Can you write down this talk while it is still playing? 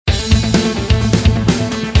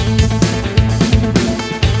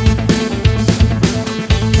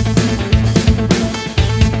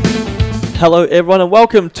Hello everyone and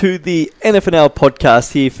welcome to the NFNL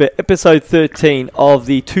podcast here for episode 13 of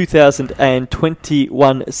the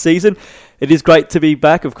 2021 season. It is great to be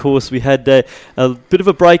back. Of course, we had a bit of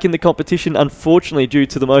a break in the competition, unfortunately, due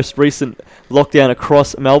to the most recent lockdown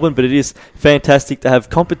across Melbourne, but it is fantastic to have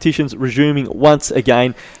competitions resuming once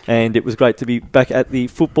again, and it was great to be back at the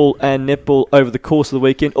football and netball over the course of the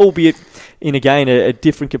weekend, albeit in, again, a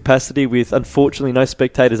different capacity with, unfortunately, no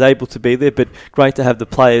spectators able to be there, but great to have the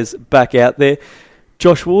players back out there.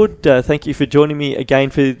 Josh Ward, thank you for joining me again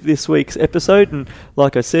for this week's episode. And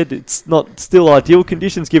like I said, it's not still ideal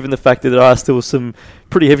conditions given the fact that there are still some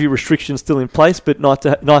pretty heavy restrictions still in place, but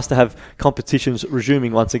nice to have competitions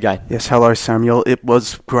resuming once again. Yes, hello Samuel. It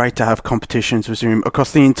was great to have competitions resume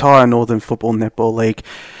across the entire Northern Football Netball League.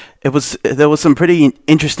 There was some pretty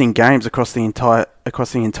interesting games across the entire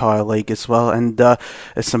league as well, and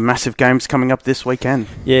there's some massive games coming up this weekend.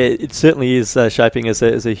 Yeah, it certainly is shaping as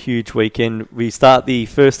a huge weekend. We start the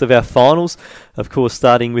first of our finals, of course,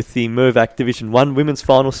 starting with the Mirvac Division 1 Women's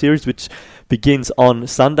Final Series, which begins on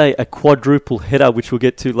Sunday, a quadruple header, which we'll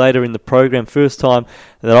get to later in the program. First time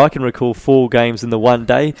that I can recall 4 games in the one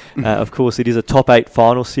day. Of course, it is a top 8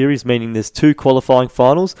 final series, meaning there's 2 qualifying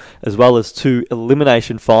finals as well as 2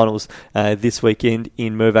 elimination finals this weekend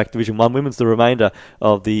in Mirvac Division 1 Women's. The remainder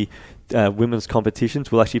of the women's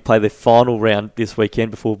competitions will actually play their final round this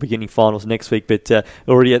weekend before beginning finals next week, but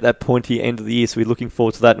already at that pointy end of the year, so we're looking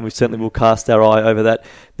forward to that, and we certainly will cast our eye over that.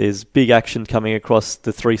 There's big action coming across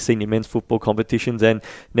the 3 senior men's football competitions, and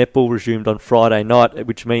netball resumed on Friday night,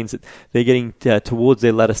 which means that they're getting towards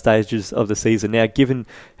their latter stages of the season. Now, given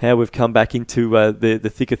how we've come back into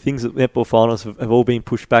the thick of things, that netball finals have all been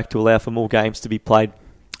pushed back to allow for more games to be played.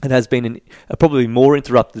 It has been a probably more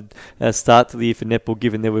interrupted start to the year for netball,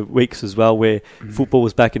 given there were weeks as well where football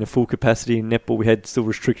was back in a full capacity. In netball, we had still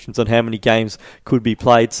restrictions on how many games could be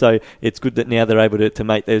played. So it's good that now they're able to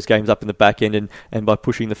make those games up in the back end, and by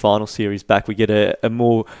pushing the final series back, we get a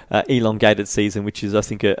more elongated season, which is, I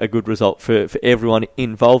think, a good result for everyone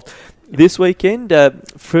involved. This weekend,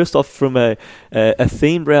 first off, from a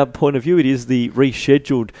themed round point of view, it is the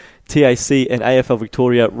rescheduled TAC and AFL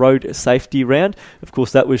Victoria Road Safety Round. Of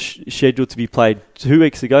course, that was scheduled to be played 2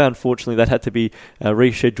 weeks ago. Unfortunately, that had to be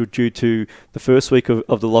rescheduled due to the first week of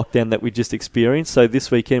the lockdown that we just experienced. So this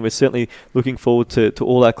weekend, we're certainly looking forward to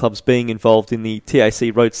all our clubs being involved in the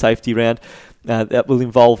TAC Road Safety Round. That will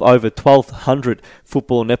involve over 1,200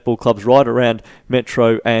 football and netball clubs right around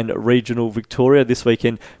Metro and regional Victoria this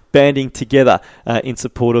weekend, banding together in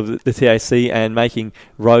support of the TAC and making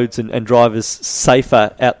roads and drivers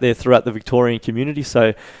safer out there throughout the Victorian community. So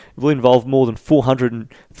it will involve more than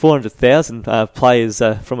 400,000 players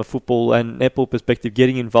from a football and netball perspective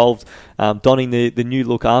getting involved, donning the new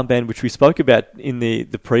look armband, which we spoke about in the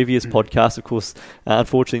previous podcast. Of course,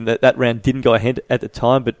 unfortunately, that round didn't go ahead at the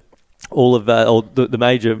time, but all of the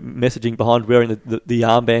major messaging behind wearing the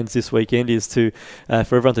armbands this weekend is for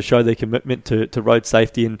everyone to show their commitment to road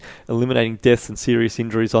safety and eliminating deaths and serious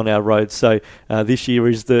injuries on our roads. So this year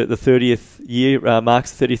is the 30th year,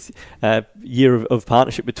 marks the 30th year of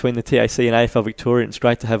partnership between the TAC and AFL Victoria. It's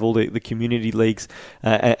great to have all the community leagues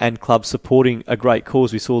and clubs supporting a great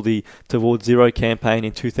cause. We saw the Towards Zero campaign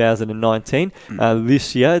in 2019.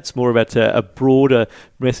 This year it's more about a broader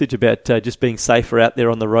message about just being safer out there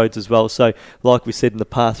on the roads as well. So like we said in the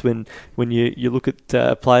past, when you look at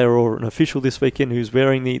a player or an official this weekend who's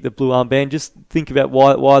wearing the blue armband, just think about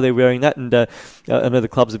why they're wearing that. And I know the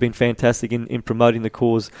clubs have been fantastic in promoting the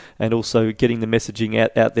cause and also getting the messaging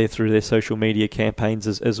out there through their social media campaigns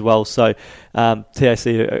as well. So TAC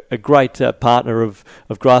a great partner of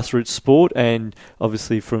grassroots sport, and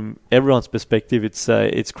obviously from everyone's perspective,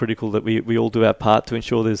 it's critical that we all do our part to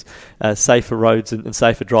ensure there's safer roads and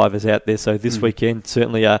safer drivers out there. So this weekend,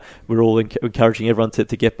 certainly we're all encouraging everyone to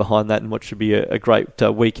get behind that and what should be a great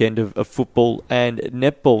weekend of football and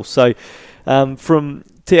netball. So from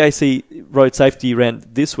TAC Road Safety Round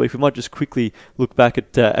this week, we might just quickly look back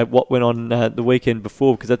at what went on the weekend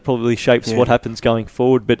before, because that probably shapes what happens going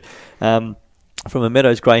forward. But from a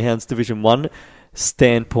Meadows Greyhounds Division 1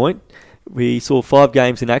 standpoint, we saw 5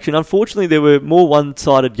 games in action. Unfortunately, there were more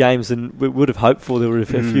one-sided games than we would have hoped for. There were a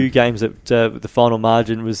few games that the final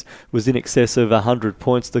margin was in excess of 100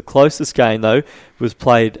 points. The closest game, though, was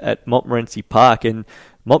played at Montmorency Park, and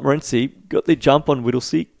Montmorency got their jump on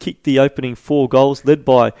Whittlesea, kicked the opening 4 goals, led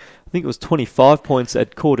by, I think it was 25 points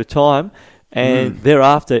at quarter time, and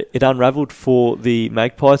thereafter it unravelled for the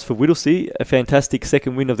Magpies. For Whittlesea, a fantastic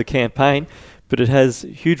second win of the campaign, but it has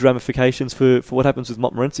huge ramifications for what happens with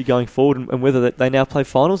Montmorency going forward and whether they now play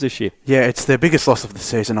finals this year. Yeah, it's their biggest loss of the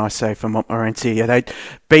season, I say, for Montmorency. Yeah, they'd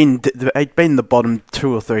been the bottom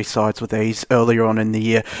 2 or 3 sides with these earlier on in the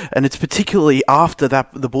year, and it's particularly after that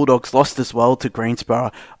the Bulldogs lost as well to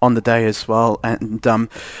Greensborough on the day as well. And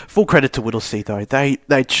full credit to Whittlesea though,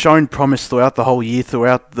 they'd shown promise throughout the whole year,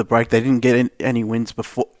 throughout the break. They didn't get any wins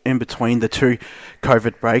in between the 2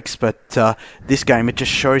 COVID breaks, but this game it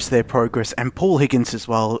just shows their progress. And Paul Higgins as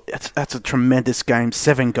well, that's a tremendous game,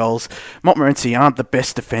 7 goals. Montmorency aren't the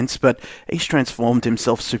best defence, but he's transformed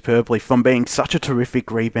himself superbly from being such a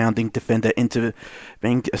terrific rebounding defender into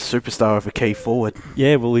being a superstar of a key forward.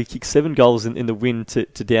 Yeah, well, he kicked 7 goals in the win to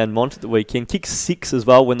Down Mont at the weekend. Kicked 6 as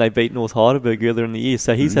well when they beat North Heidelberg earlier in the year.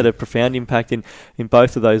 So he's had a profound impact in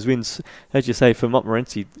both of those wins. As you say, for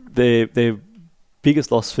Montmorency, their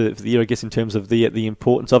biggest loss for the year, I guess, in terms of the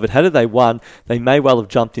importance of it. Had they won, they may well have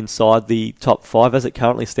jumped inside the top 5. As it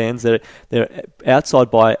currently stands, they're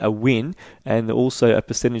outside by a win and also a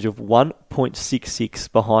percentage of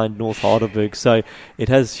 1.66 behind North Heidelberg. So it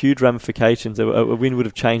has huge ramifications. A win would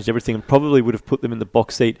have changed everything and probably would have put them in the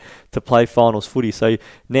box seat to play finals footy. So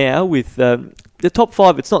now with the top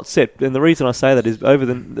 5, it's not set, and the reason I say that is over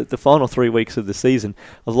the final 3 weeks of the season,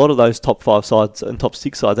 a lot of those top 5 sides and top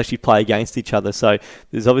 6 sides actually play against each other. So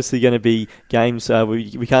there's obviously going to be games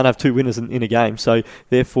we can't have 2 winners in a game. So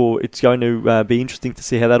therefore, it's going to be interesting to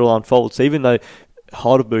see how that all unfolds. So even though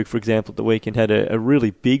Heidelberg, for example, at the weekend had a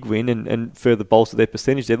really big win and further bolstered their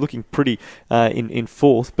percentage, they're looking pretty in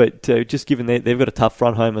 4th, but just given they've got a tough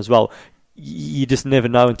run home as well, you just never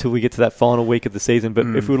know until we get to that final week of the season. But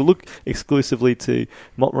if we were to look exclusively to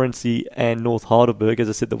Montmorency and North Heidelberg, as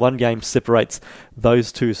I said, the one game separates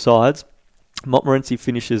those 2 sides. Montmorency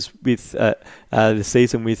finishes with the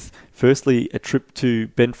season with, firstly, a trip to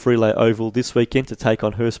Ben Freeley Oval this weekend to take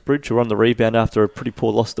on Hurstbridge, who are on the rebound after a pretty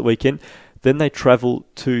poor loss the weekend. Then they travel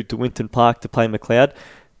to De Winton Park to play McLeod.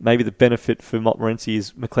 Maybe the benefit for Montmorency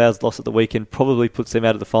is McLeod's loss at the weekend probably puts them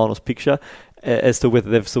out of the finals picture. As to whether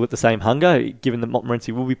they've still got the same hunger, given that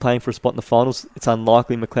Montmorency will be playing for a spot in the finals, it's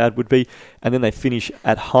unlikely McLeod would be. And then they finish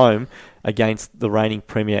at home against the reigning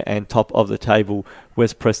premier and top of the table,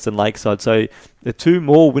 West Preston Lakeside. So the 2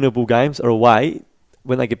 more winnable games are away.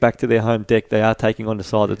 When they get back to their home deck, they are taking on a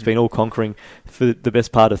side that's been all conquering for the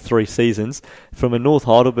best part of 3 seasons. From a North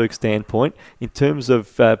Heidelberg standpoint, in terms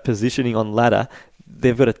of positioning on ladder,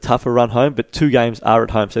 they've got a tougher run home, but 2 games are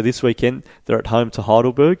at home. So this weekend, they're at home to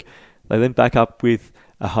Heidelberg. They then back up with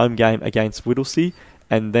a home game against Whittlesea,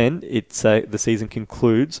 and then the season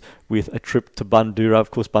concludes with a trip to Bundoora.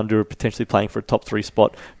 Of course, Bundoora potentially playing for a top 3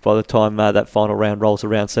 spot by the time that final round rolls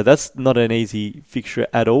around. So that's not an easy fixture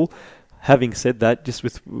at all. Having said that, just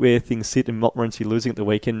with where things sit and Montmorency losing at the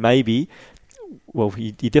weekend, maybe, well,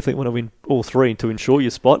 you definitely want to win all 3 to ensure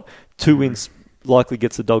your spot. 2 wins likely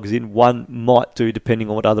gets the Dogs in. 1 might do, depending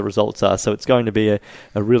on what other results are. So it's going to be a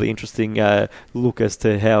really interesting look as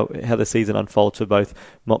to how the season unfolds for both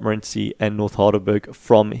Montmorency and North Heidelberg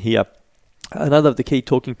from here. Another of the key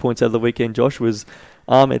talking points out of the weekend, Josh, was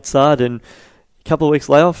Ahmed Saad, and a couple of weeks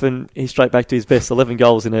layoff, and he's straight back to his best, 11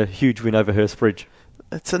 goals in a huge win over Hurstbridge.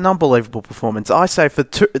 It's an unbelievable performance. I say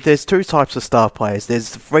there's 2 types of star players. There's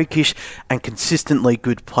the freakish and consistently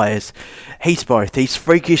good players. He's both. He's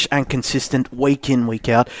freakish and consistent week in, week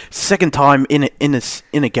out. Second time in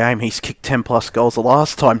a game he's kicked 10+ goals. The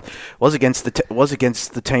last time was against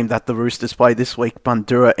the team that the Roosters play this week,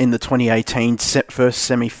 Bundoora, in the 2018 first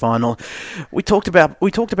semi-final. We talked about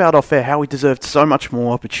off air how he deserved so much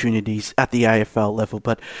more opportunities at the AFL level,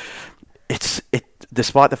 but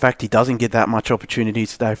despite the fact he doesn't get that much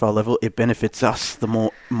opportunities at the AFL level, it benefits us the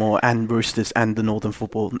more and Roosters and the Northern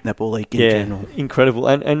Football Netball League in general. Incredible.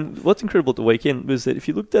 And what's incredible at the weekend was that if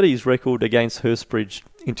you looked at his record against Hurstbridge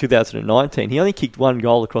in 2019, he only kicked 1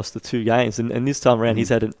 goal across the 2 games, and this time around he's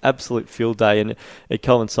had an absolute field day, and it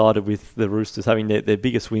coincided with the Roosters having their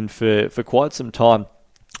biggest win for quite some time.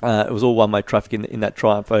 It was all one-way traffic in that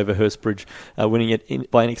triumph over Hurstbridge, winning it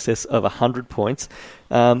by in excess of 100 points.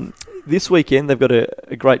 This weekend, they've got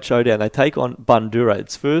a great showdown. They take on Bundoora.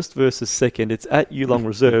 It's first versus second. It's at Geelong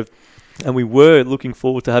Reserve. And we were looking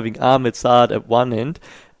forward to having Ahmed Saad at one end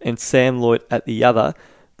and Sam Lloyd at the other.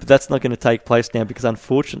 But that's not going to take place now because,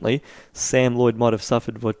 unfortunately, Sam Lloyd might have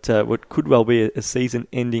suffered what could well be a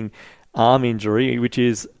season-ending arm injury, which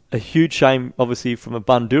is a huge shame, obviously, from a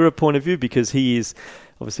Bundoora point of view, because he is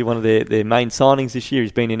obviously one of their main signings this year.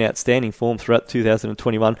 He's been in outstanding form throughout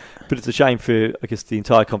 2021, but it's a shame for, I guess, the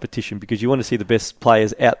entire competition, because you want to see the best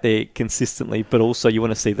players out there consistently, but also you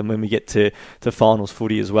want to see them when we get to finals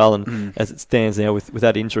footy as well. And as it stands now with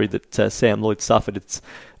that injury that Sam Lloyd suffered,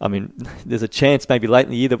 there's a chance maybe late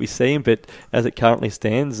in the year that we see him, but as it currently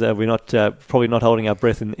stands, we're not probably not holding our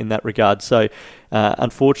breath in that regard. So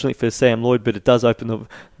unfortunately for Sam Lloyd, but it does open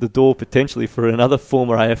the door potentially for another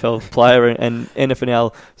former AFL player and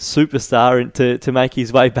NFNL superstar to make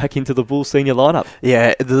his way back into the Bulls senior lineup.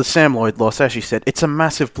 Yeah, the Sam Lloyd loss, as you said, it's a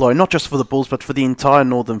massive blow, not just for the Bulls, but for the entire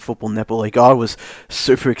Northern Football Netball League. I was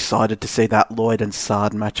super excited to see that Lloyd and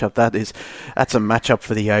Sard matchup. That's a matchup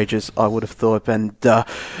for the ages, I would have thought. And I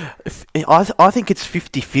think it's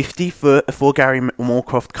 50-50 for Gary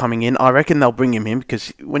Moorcroft coming in. I reckon they'll bring him in,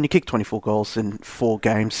 because when you kick 24 goals in 4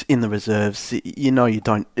 games in the reserves,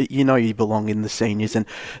 you belong in the seniors and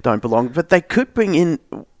don't belong. But they could bring in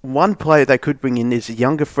one player. They could bring in is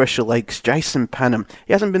younger, fresher legs, Jason Panham.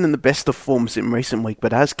 He hasn't been in the best of forms in recent week,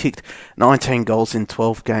 but has kicked 19 goals in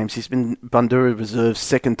 12 games. He's been Bundoora Reserve's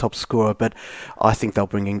second top scorer, but I think they'll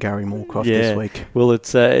bring in Gary Moorcroft this week. Well,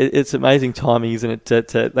 it's amazing timing, isn't it?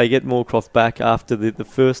 They get Moorcroft back after the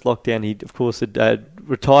first lockdown. He, of course, had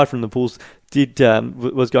retired from the Bulls.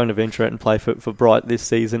 Was going to venture out and play for Bright this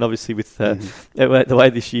season. Obviously, with the way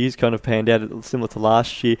this year's kind of panned out, similar to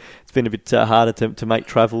last year, it's been a bit harder to make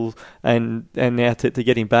travel, and now to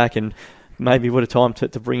get him back, and maybe what a time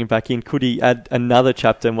to bring him back in. Could he add another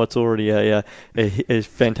chapter in what's already a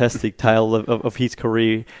fantastic tale of his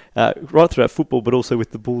career right throughout football, but also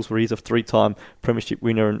with the Bulls, where he's a 3-time premiership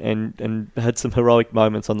winner and had some heroic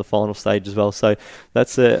moments on the final stage as well. So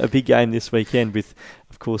that's a big game this weekend, with,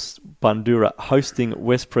 of course, Bundoora hosting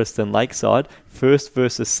West Preston Lakeside, first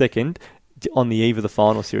versus second, on the eve of the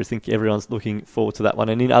final series. I think everyone's looking forward to that one.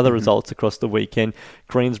 And in other results across the weekend,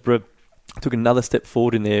 Greensborough took another step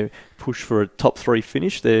forward in their push for a top 3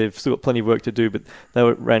 finish. They've still got plenty of work to do, but they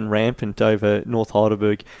ran rampant over North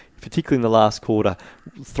Heidelberg, particularly in the last quarter.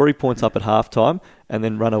 3 points up at halftime, and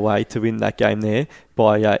then run away to win that game there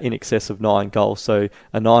by in excess of 9 goals. So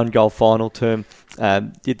a 9-goal final term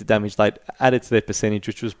did the damage late, added to their percentage,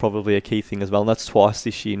 which was probably a key thing as well. And that's twice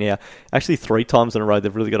this year now. Actually, 3 times in a row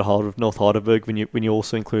they've really got a hold of North Heidelberg when you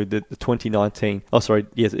also include the 2019. Oh, sorry,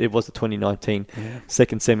 yes, it was the 2019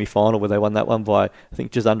 second semi-final where they won that one by, I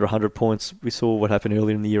think, just under 100 points. We saw what happened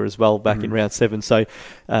earlier in the year as well, back in round 7. So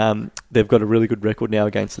they've got a really good record now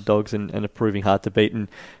against the Dogs and are proving hard to beat. And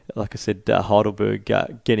like I said, Heidelberg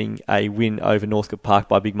getting a win over Northcote Park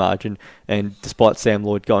by a big margin, and despite Sam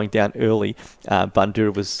Lloyd going down early,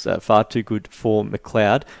 Bundoora was far too good for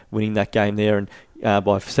McLeod, winning that game there and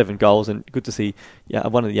by 7 goals. And good to see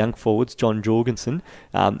one of the young forwards, John Jorgensen,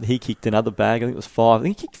 he kicked another bag. I think it was 5. I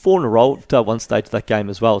think he kicked 4 in a roll at one stage of that game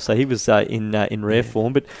as well. So he was in rare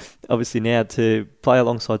form. But obviously now to play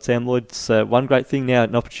alongside Sam Lloyd, it's one great thing now,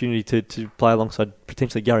 an opportunity to play alongside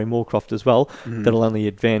potentially Gary Moorcroft as well. That'll only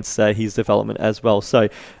advance his development as well. So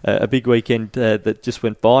a big weekend that just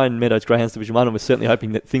went by in Meadows Greyhounds Division 1, and we're certainly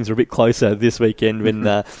hoping that things are a bit closer this weekend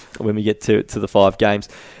when we get to the 5 games.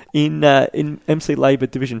 In MC Labour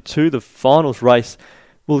Division 2, the finals race,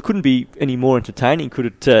 well, it couldn't be any more entertaining, could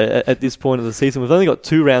it, at this point of the season? We've only got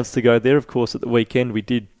 2 rounds to go there. Of course, at the weekend, we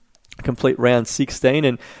did complete round 16,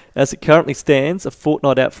 and as it currently stands, a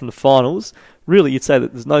fortnight out from the finals, really you'd say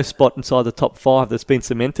that there's no spot inside the top 5 that's been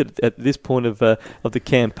cemented at this point of the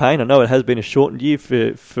campaign. I know it has been a shortened year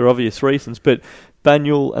for obvious reasons, but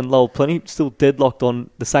Banyule and Lowell Plenty still deadlocked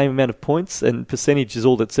on the same amount of points, and percentage is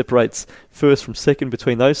all that separates first from second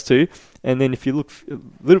between those two. And then if you look a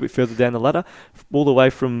little bit further down the ladder, all the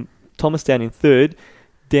way from Thomastown in 3rd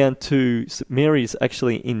down to St Mary's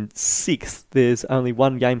actually in 6th, there's only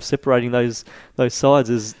 1 game separating those sides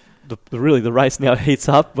as the race now heats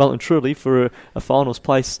up well and truly for a finals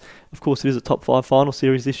place. Of course, it is a top 5 final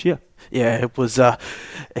series this year. Yeah, it was.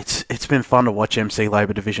 It's been fun to watch MC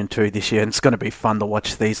Labour Division 2 this year, and it's going to be fun to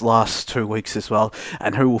watch these last 2 weeks as well,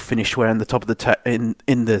 and who will finish where in the top of in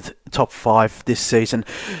the top 5 this season.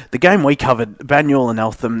 The game we covered, Banyule and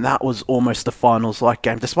Eltham, that was almost a finals-like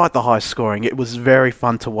game, despite the high scoring. It was very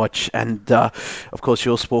fun to watch, and of course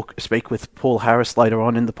you'll speak with Paul Harris later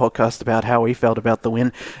on in the podcast about how he felt about the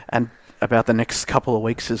win and about the next couple of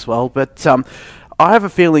weeks as well. But I have a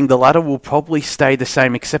feeling the ladder will probably stay the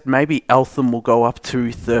same, except maybe Eltham will go up to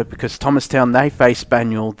 3rd, because Thomastown, they face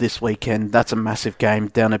Banyule this weekend. That's a massive game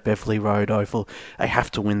down at Beverley Road Oval. They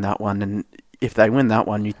have to win that one, and if they win that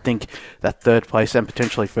one, you'd think that 3rd place and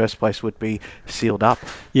potentially 1st place would be sealed up.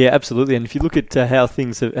 Yeah, absolutely. And if you look at how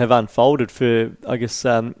things have unfolded for, I guess,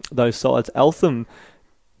 those sides, Eltham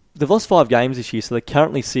they've lost 5 games this year, so they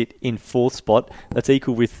currently sit in 4th spot. That's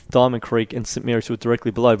equal with Diamond Creek and St Mary's, who are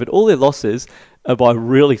directly below. But all their losses are by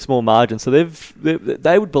really small margins. So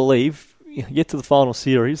they would believe, get to the final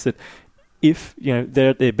series, that if they're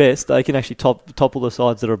at their best, they can actually topple the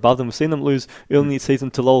sides that are above them. We've seen them lose early in the season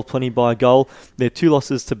to Lowell Plenty by a goal. Their 2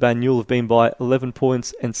 losses to Banyule have been by 11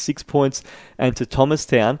 points and 6 points, and to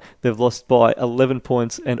Thomastown they've lost by 11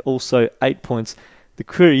 points and also 8 points. The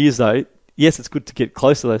query is, though, yes, it's good to get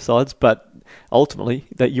close to those sides, but ultimately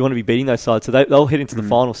that you want to be beating those sides. So they'll head into the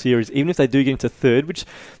final series, even if they do get into 3rd, which,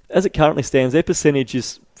 as it currently stands, their percentage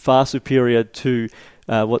is far superior to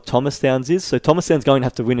what Thomastown's is. So Thomastown's going to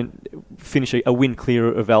have to win and finish a win clear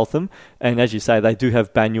of Eltham. And as you say, they do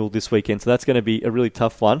have Banyule this weekend. So that's going to be a really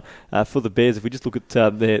tough one for the Bears. If we just look at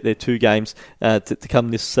their 2 games to come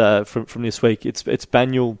this from this week, it's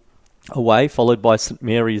Banyule away, followed by St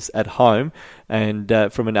Mary's at home. And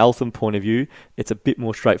from an Eltham point of view, it's a bit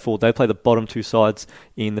more straightforward. They play the bottom 2 sides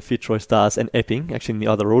in the Fitzroy Stars and Epping. Actually, in the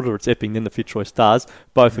other order, it's Epping, then the Fitzroy Stars,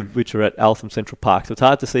 both of which are at Eltham Central Park. So it's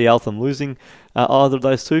hard to see Eltham losing either of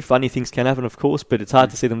those 2. Funny things can happen, of course, but it's hard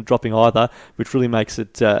to see them dropping either, which really makes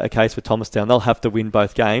it a case for Thomastown. They'll have to win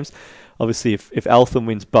both games. Obviously, if Eltham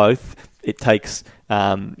wins both, it takes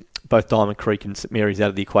both Diamond Creek and St Mary's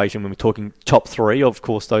out of the equation. When we're talking top 3, of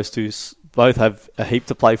course, those 2 both have a heap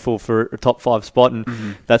to play for a top 5 spot,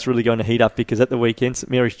 and that's really going to heat up, because at the weekend, St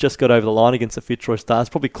Mary's just got over the line against the Fitzroy Stars,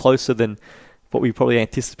 probably closer than what we probably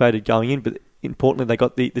anticipated going in, but importantly, they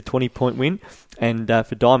got the 20-point win. And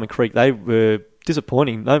for Diamond Creek, they were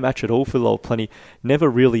disappointing, no match at all for Lowell Plenty, never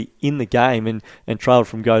really in the game, and trailed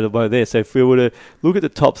from go to woe there. So if we were to look at the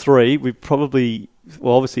top 3, we probably,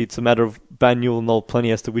 obviously it's a matter of Banyule and Lowell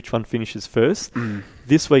Plenty as to which one finishes first.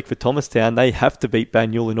 This week for Thomastown, they have to beat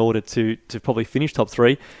Banyule in order to probably finish top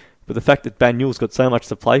 3. But the fact that Banyule's got so much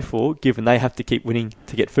to play for, given they have to keep winning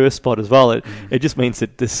to get first spot as well, it just means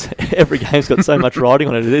that every game's got so much riding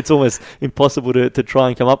on it. It's almost impossible to try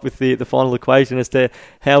and come up with the final equation as to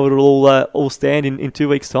how it'll all stand in 2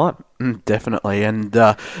 weeks' time. Definitely, and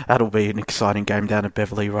that'll be an exciting game down at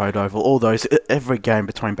Beverley Road Oval. Every game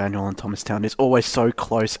between Banyule and Thomastown is always so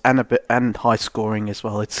close and high scoring as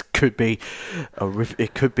well. It's going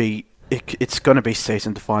to be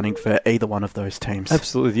season defining for either one of those teams.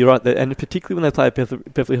 Absolutely, you're right. And particularly when they play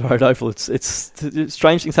at Beverley Road Oval, it's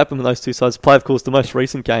strange things happen when those 2 sides play. Of course, the most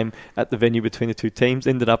recent game at the venue between the 2 teams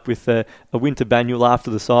ended up with a win to Banyule after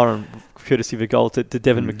the siren, courtesy of a goal to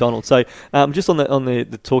Devon McDonald. So just on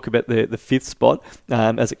the talk about the 5th spot,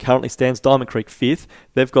 as it currently stands, Diamond Creek 5th.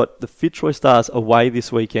 They've got the Fitzroy Stars away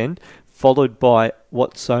this weekend, followed by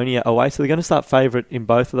Watsonia away. So they're going to start favourite in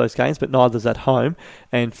both of those games, but neither's at home.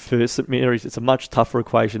 And for St Mary's, it's a much tougher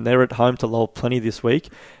equation. They're at home to Lowell Plenty this week,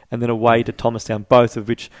 and then away to Thomastown, both of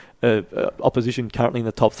which opposition currently in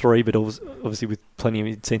the top 3, but obviously with plenty of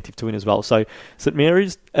incentive to win as well. So St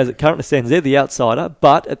Mary's, as it currently stands, they're the outsider,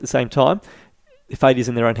 but at the same time, fate is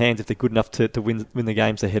in their own hands if they're good enough to win the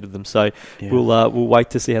games ahead of them. So we'll wait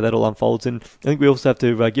to see how that all unfolds. And I think we also have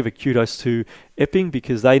to give a kudos to Epping,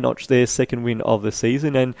 because they notched their 2nd win of the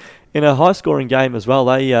season, and in a high-scoring game as well.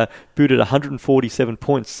 They booted 147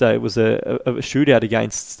 points, so it was a shootout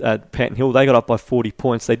against Panton Hill. They got up by 40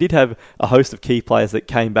 points. They did have a host of key players that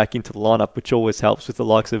came back into the lineup, which always helps, with the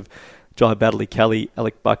likes of Jai Baddeley, Kelly,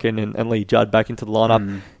 Alec Buchan and Lee Judd back into the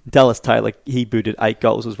lineup. Dallas Taylor, he booted 8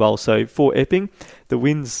 goals as well. So for Epping, the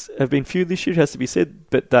wins have been few this year, it has to be said,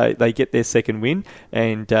 but they get their 2nd win,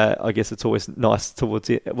 and I guess it's always nice towards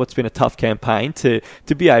what's been a tough campaign to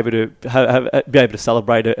be able to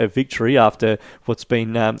celebrate a victory after what's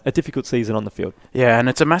been a difficult season on the field. Yeah, and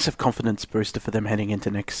it's a massive confidence booster for them heading into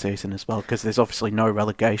next season as well, because there's obviously no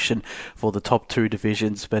relegation for the top 2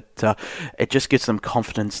 divisions, but it just gives them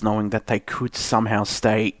confidence knowing that they could somehow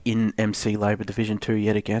stay in MC Labour Division 2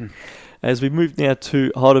 yet again. As we move now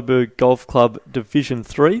to Heidelberg Golf Club Division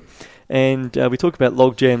 3, and we talk about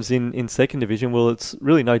log jams in 2nd Division. Well, it's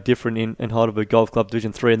really no different in Heidelberg Golf Club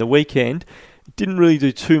Division 3. And the weekend didn't really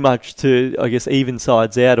do too much to, I guess, even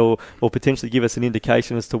sides out or potentially give us an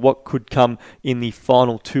indication as to what could come in the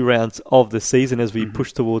final 2 rounds of the season as we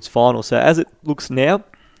push towards final. So as it looks now,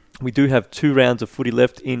 we do have 2 rounds of footy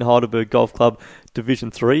left in Heidelberg Golf Club Division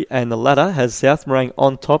 3, and the ladder has South Morang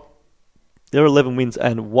on top. They're 11 wins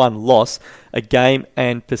and 1 loss, a game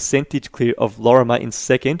and percentage clear of Lorimer in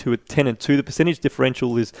 2nd, who are 10-2. The percentage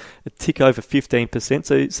differential is a tick over 15%.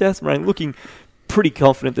 So South Morang looking pretty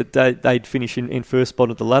confident that they'd finish in first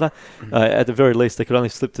spot of the ladder. At the very least, they could only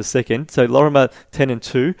slip to 2nd. So Lorimer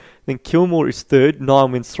 10-2. Then Kilmore is 3rd,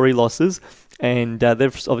 9 wins, 3 losses. And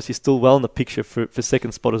they're obviously still well in the picture for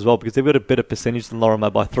 2nd spot as well, because they've got a better percentage than Lorimer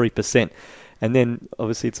by 3%. And then,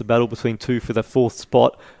 obviously, it's a battle between two for the fourth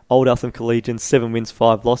spot. Old Eltham Collegians, 7 wins,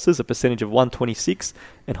 5 losses, a percentage of 126,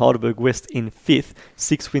 and Heidelberg West in 5th,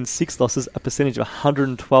 6 wins, 6 losses, a percentage of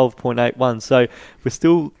 112.81. So we're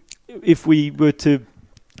still, if we were to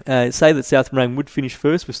say that South Morang would finish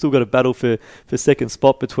first, we've still got a battle for second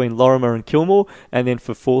spot between Lorimer and Kilmore, and then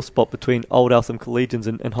for fourth spot between Old Eltham Collegians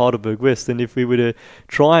and Heidelberg West. And if we were to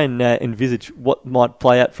try and envisage what might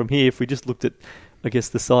play out from here, if we just looked at, I guess,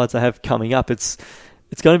 the sides they have coming up, it's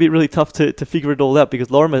going to be really tough to figure it all out, because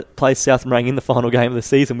Lorimer plays South Morang in the final game of the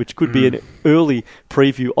season, which could be an early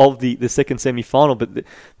preview of the second semi-final, but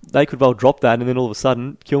they could well drop that, and then all of a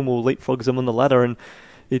sudden Kilmore leapfrogs them on the ladder, and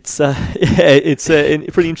it's a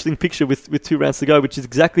pretty interesting picture with 2 rounds to go, which is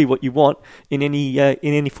exactly what you want in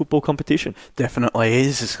any football competition. Definitely. It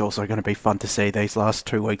is also going to be fun to see these last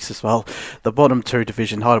 2 weeks as well. The bottom 2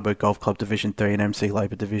 division, Heidelberg Golf Club Division 3 and MC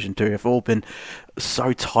Labour Division 2, have all been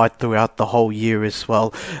so tight throughout the whole year as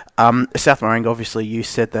well. South Morang, obviously, you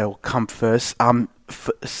said they'll come first.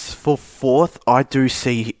 For fourth, I do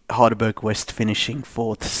see Heidelberg West finishing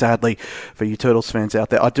fourth. Sadly, for you Turtles fans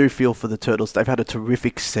out there, I do feel for the Turtles. They've had a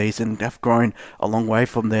terrific season. They've grown a long way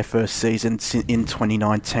from their first season in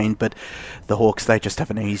 2019, but the Hawks, they just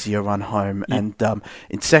have an easier run home. Yep. And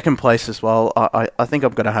in second place as well, I think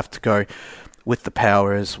I'm going to have to go with the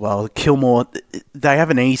Power as well. Kilmore, they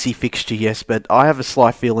have an easy fixture, yes, but I have a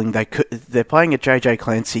slight feeling they're playing at JJ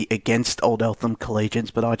Clancy against Old Eltham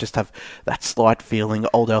Collegians, but I just have that slight feeling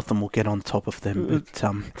Old Eltham will get on top of them. But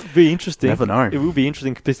it'll be interesting. Never know. It will be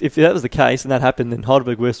interesting, because if that was the case and that happened, then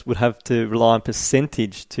Heidelberg West would have to rely on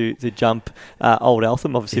percentage to jump Old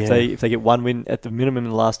Eltham. Obviously, if they get 1 win at the minimum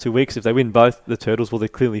in the last 2 weeks, if they win both the Turtles, well, they're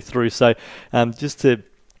clearly through. So just to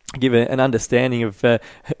give an understanding of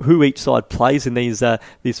who each side plays in these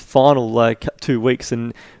final 2 weeks,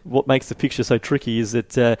 and what makes the picture so tricky is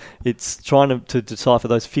that it's trying to decipher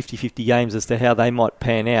those 50-50 games as to how they might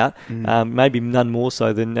pan out. Maybe none more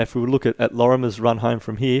so than if we look at Lorimer's run home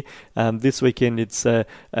from here. This weekend it's a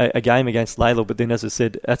game against Laylaw, but then, as I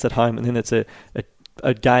said, that's at home, and then it's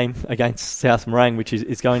a game against South Morang, which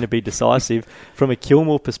is going to be decisive. From a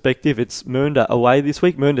Kilmore perspective, it's Mernda away this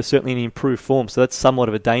week. Mernda's certainly in improved form, so that's somewhat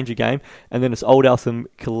of a danger game. And then it's Old Eltham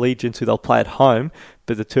Collegians, who they'll play at home,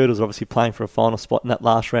 but the Turtles are obviously playing for a final spot in that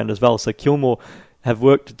last round as well. So Kilmore have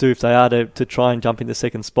work to do if they are to try and jump into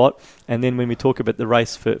second spot. And then when we talk about the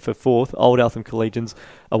race for fourth, Old Eltham Collegians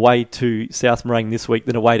away to South Morang this week,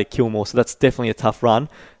 then away to Kilmore. So that's definitely a tough run.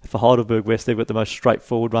 For Heidelberg West, they've got the most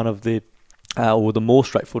straightforward run of the or the more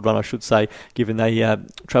straightforward run, I should say, given they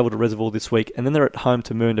travel to Reservoir this week. And then they're at home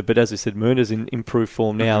to Mernda. But as I said, Mernda's in improved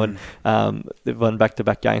form now, and they've won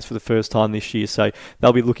back-to-back games for the first time this year. So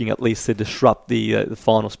they'll be looking at least to disrupt the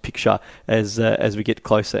finals picture as we get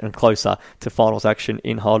closer and closer to finals action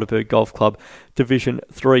in Heidelberg Golf Club Division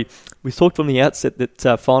 3. We talked from the outset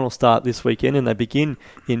that finals start this weekend, and they begin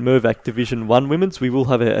in Mervac Division 1 Women's. We will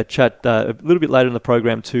have a chat a little bit later in the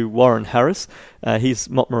program to Warren Harris. His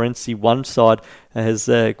Montmorency 1 side has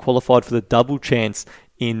qualified for the double chance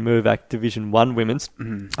in Mervac Division 1 Women's.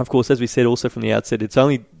 Of course, as we said also from the outset, it's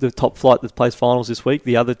only the top flight that plays finals this week.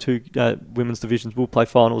 The other 2 women's divisions will play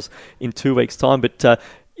finals in 2 weeks' time, but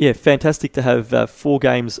yeah, fantastic to have 4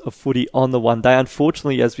 games of footy on the one day.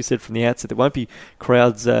 Unfortunately, as we said from the outset, there won't be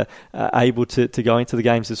crowds able to go into the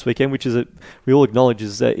games this weekend, which is we all acknowledge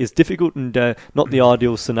is difficult and not the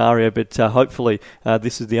ideal scenario. But hopefully,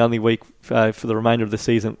 this is the only week for the remainder of the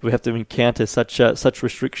season we have to encounter such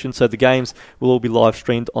restrictions. So the games will all be live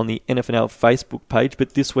streamed on the NFNL Facebook page.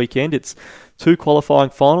 But this weekend, it's 2 qualifying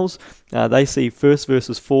finals. They see first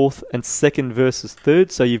versus fourth and second versus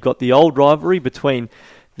third. So you've got the old rivalry between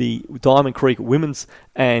the Diamond Creek Women's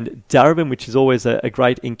and Darebin, which is always a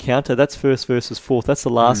great encounter. That's first versus fourth. That's the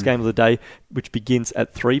last game of the day, which begins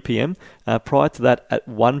at 3 p.m. Prior to that, at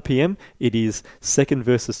 1 p.m, it is second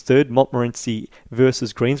versus third, Montmorency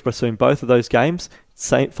versus Greensborough. So in both of those games,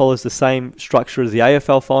 follows the same structure as the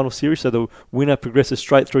AFL final series. So the winner progresses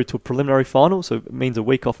straight through to a preliminary final, so it means a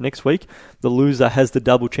week off next week. The loser has the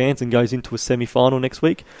double chance and goes into a semi-final next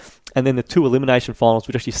week. And then the 2 elimination finals,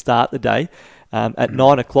 which actually start the day at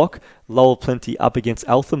 9 o'clock. Lowell Plenty up against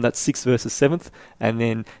Eltham. That's 6th versus 7th. And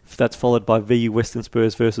then that's followed by VU Western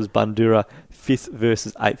Spurs versus Bundoora, 5th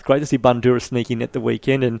versus 8th. Great to see Bundoora sneak in at the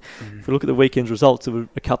weekend. And if we look at the weekend's results, there were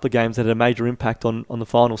a couple of games that had a major impact on the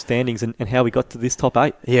final standings and how we got to this top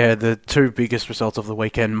 8. Yeah, the 2 biggest results of the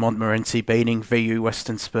weekend, Montmorency beating VU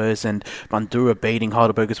Western Spurs and Bundoora beating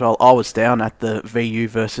Heidelberg as well. I was down at the VU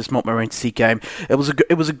versus Montmorency game. It was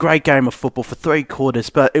a great game of football for 3 quarters,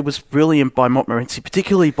 but it was brilliant by Montmorency,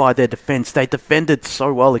 particularly by their defence. defence. They defended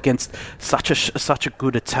so well against such a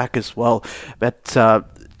good attack as well. But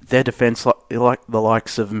their defence, like the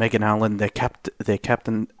likes of Megan Allen, their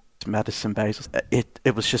captain Madison Basil,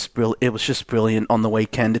 it was just brilliant on the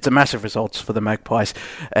weekend. It's a massive result for the Magpies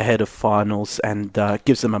ahead of finals, and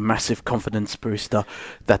gives them a massive confidence booster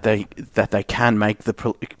that they can make the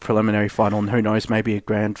preliminary final, and who knows, maybe a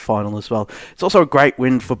grand final as well. It's also a great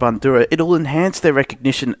win for Bundoora. It'll enhance their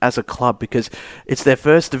recognition as a club because it's their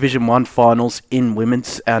first Division 1 finals in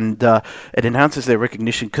women's, and it enhances their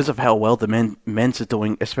recognition because of how well the men's are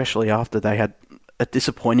doing, especially after they had a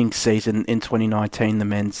disappointing season in 2019, the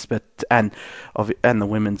men's, and the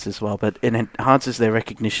women's as well. But it enhances their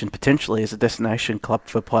recognition potentially as a destination club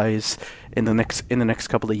for players in the next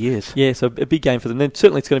couple of years. Yeah, so a big game for them. Then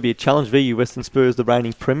certainly it's going to be a challenge. VU Western Spurs, the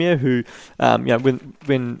reigning premier, who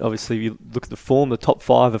when obviously you look at the form, the top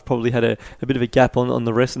 5 have probably had a bit of a gap on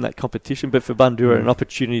the rest in that competition. But for Bundoora, an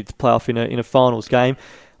opportunity to play off in a finals game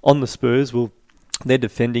on the Spurs they're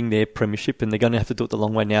defending their premiership, and they're going to have to do it the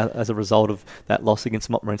long way now as a result of that loss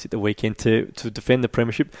against Montmorency at the weekend. To defend the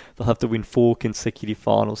premiership, they'll have to win 4 consecutive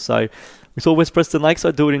finals. So we saw West Preston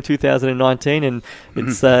Lakeside do it in 2019, and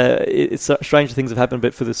it's stranger things have happened,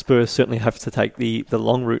 but for the Spurs certainly have to take the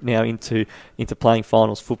long route now into playing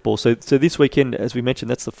finals football. So this weekend, as we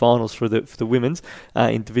mentioned, that's the finals for the women's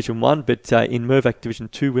in Division 1, but in Mervac Division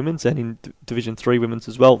 2 women's and in Division 3 women's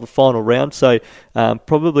as well, the final round. So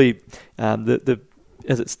probably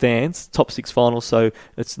as it stands, top 6 finals, so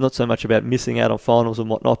it's not so much about missing out on finals and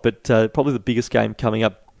whatnot, but probably the biggest game coming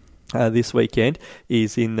up this weekend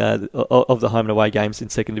is in of the home and away games in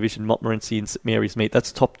second division, Montmorency and St Mary's meet.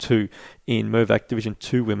 That's top 2 in Mervac Division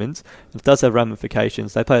 2 women's. It does have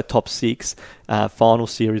ramifications. They play a top 6 final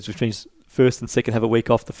series, which means first and second have a week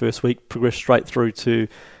off the first week, progress straight through to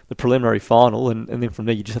the preliminary final, and then from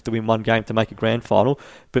there you just have to win one game to make a grand final.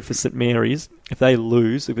 But for St Mary's, if they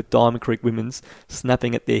lose, they've got Diamond Creek Women's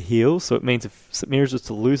snapping at their heels. So it means if St Mary's was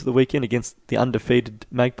to lose the weekend against the undefeated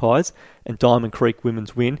Magpies and Diamond Creek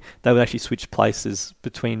Women's win, they would actually switch places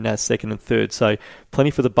between second and third. So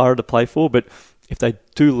plenty for the Borough to play for, but if they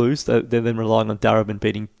do lose, they're then relying on Darebin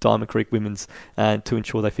beating Diamond Creek Women's to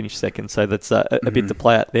ensure they finish second. So that's a bit to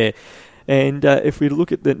play out there. And if we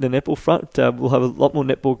look at the netball front, we'll have a lot more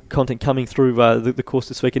netball content coming through the course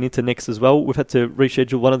this week and into next as well. We've had to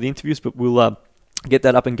reschedule one of the interviews, but we'll get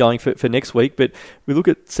that up and going for next week. But we look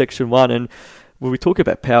at Section 1, and when we talk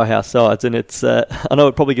about powerhouse sides, and it's I know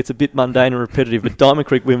it probably gets a bit mundane and repetitive, but Diamond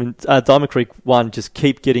Creek 1 just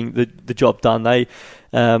keep getting the job done. They've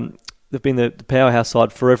been the powerhouse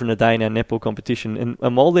side forever and a day in our netball competition,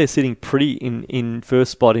 and while they're sitting pretty in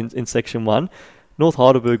first spot in Section 1, North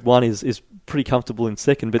Heidelberg 1 is pretty comfortable in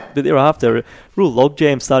second, but thereafter a real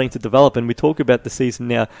logjam starting to develop, and we talk about the season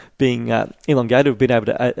now being elongated. We've been able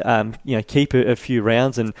to keep a few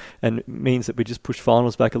rounds, and means that we just push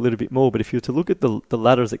finals back a little bit more. But if you were to look at the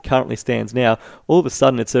ladder as it currently stands now, all of a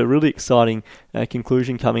sudden it's a really exciting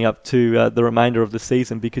conclusion coming up to the remainder of the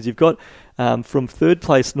season, because you've got from third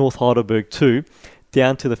place North Heidelberg 2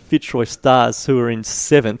 down to the Fitzroy Stars, who are in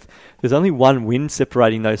 7th. There's only one win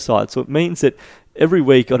separating those sides, so it means that every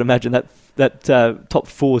week I'd imagine that top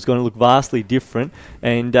 4 is going to look vastly different,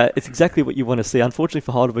 and it's exactly what you want to see. Unfortunately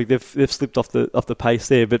for Heidelberg, they've slipped off the pace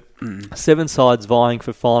there, but 7 sides vying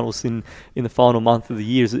for finals in the final month of the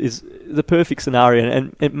year is the perfect scenario,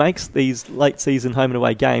 and it makes these late season home and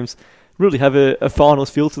away games really have a finals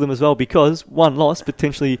feel to them as well, because one loss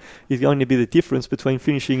potentially is going to be the difference between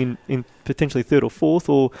finishing in potentially 3rd or 4th,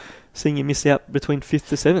 or seeing you miss out between 5th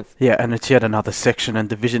to 7th. Yeah, and it's yet another section and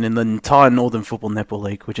division in the entire Northern Football Netball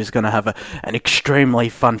League, which is going to have an extremely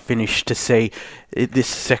fun finish to see this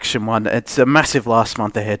Section 1. It's a massive last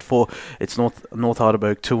month ahead for it's North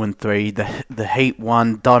Heidelberg 2 and 3, the Heat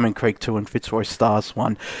 1, Diamond Creek 2 and Fitzroy Stars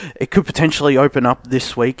 1. It could potentially open up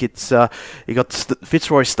this week. It's you got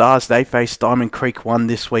Fitzroy Stars, they face Diamond Creek 1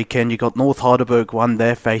 this weekend. You got North Heidelberg 1,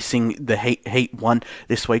 they're facing the Heat 1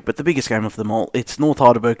 this week. But the biggest game of them all, it's North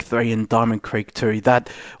Heidelberg 3 and Diamond Creek 2. That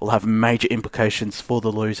will have major implications for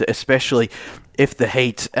the loser, especially if the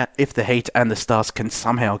Heat and the Stars can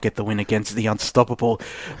somehow get the win against the unstoppable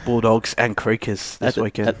Bulldogs and Creekers this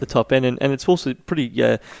weekend. At the top end, and it's also pretty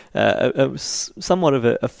somewhat of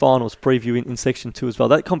a finals preview in Section 2 as well.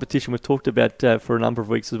 That competition we've talked about for a number of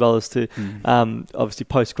weeks, as well as to obviously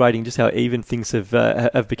post-grading, just how even things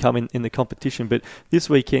have become in the competition. But this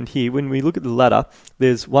weekend here, when we look at the ladder,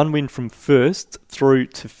 there's one win from 1st through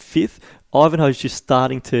to 5th. Ivanhoe's just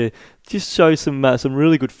starting to show some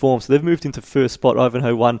really good form. So they've moved into first spot.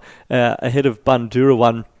 Ivanhoe 1 ahead of Bundoora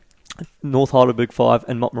 1 North Heidelberg 5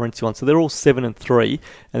 and Montmorency 1. So they're all 7 and 3,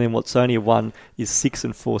 and then Watsonia 1 is 6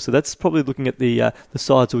 and 4. So that's probably looking at the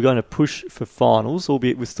sides who are going to push for finals,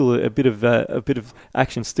 albeit with still a bit of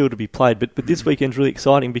action still to be played. But this weekend's really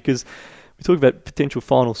exciting because we talk about potential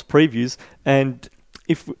finals previews, and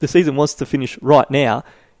if the season was to finish right now,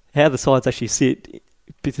 how the sides actually sit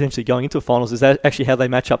potentially going into a finals is that actually how they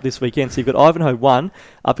match up this weekend. So you've got Ivanhoe 1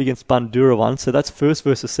 up against Bundoora 1, so that's first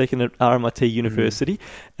versus second at RMIT University.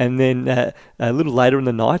 And then a little later in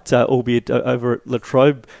the night, albeit over at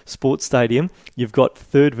Latrobe Sports Stadium, you've got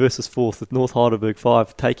third versus fourth with North Heidelberg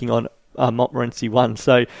 5 taking on Montmorency 1.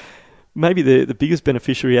 So maybe the biggest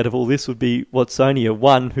beneficiary out of all this would be Watsonia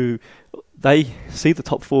 1, who they see the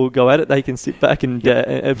top 4 go at it. They can sit back and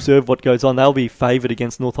observe what goes on. They'll be favoured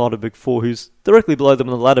against North Heidelberg 4, who's directly below them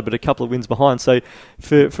on the ladder, but a couple of wins behind. So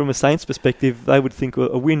from a Saints perspective, they would think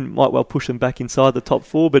a win might well push them back inside the top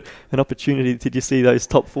 4, but an opportunity to just see those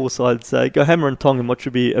top 4 sides go hammer and tong in what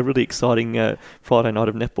should be a really exciting Friday night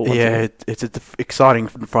of netball. Yeah, it's an exciting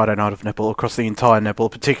Friday night of netball across the entire netball,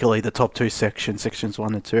 particularly the top 2 sections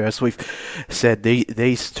 1 and 2. As we've said,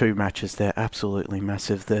 these 2 matches, they're absolutely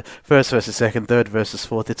massive. The first versus second, third versus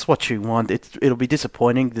fourth, it's what you want. It'll be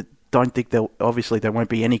disappointing that don't think there won't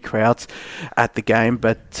be any crowds at the game,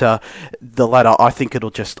 but the latter, I think it'll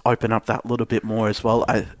just open up that little bit more as well,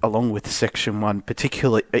 along with Section 1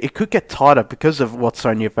 particularly. It could get tighter because of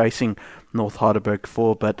Watsonia facing North Heidelberg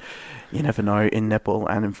 4, but you never know in netball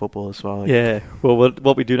and in football as well. Yeah, well,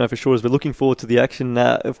 what we do know for sure is we're looking forward to the action.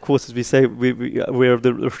 Of course, as we say, we're aware of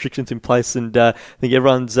the restrictions in place, and I think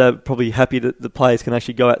everyone's probably happy that the players can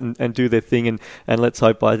actually go out and do their thing, and let's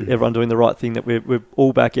hope by everyone doing the right thing that we're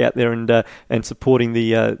all back out there and supporting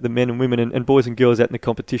the men and women and boys and girls out in the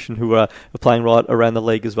competition who are playing right around the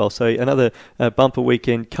league as well. So another bumper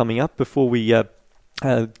weekend coming up before we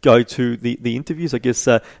go to the interviews. I guess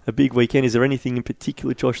a big weekend. Is there anything in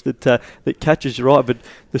particular, Josh, that catches your eye? But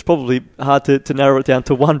there's probably hard to narrow it down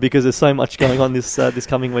to one because there's so much going on this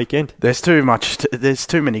coming weekend. There's too much. There's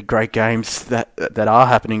too many great games that are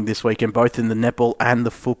happening this weekend, both in the netball and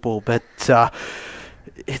the football. But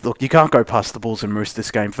look, you can't go past the Bulls and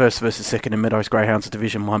Roosters game, first versus second in Meadows Greyhounds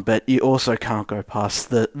Division 1, but you also can't go past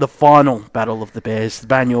the final battle of the Bears,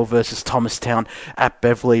 Banyule versus Thomastown at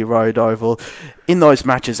Beverley Road Oval. In those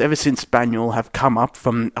matches, ever since Banyule have come up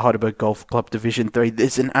from Heidelberg Golf Club Division 3,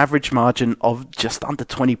 there's an average margin of just under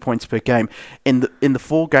 20 points per game. In the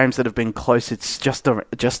 4 games that have been close, it's just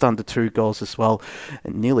under 2 goals as well.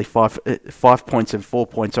 And nearly 5 points and 4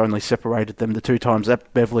 points only separated them the 2 times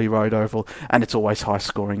at Beverley Road Oval, and it's always high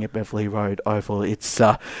scoring at Beverley Road Oval. It's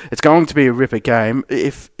going to be a ripper game.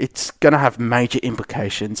 If it's going to have major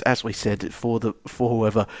implications, as we said, for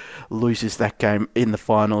whoever loses that game in the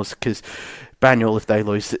finals, because Banyule, if they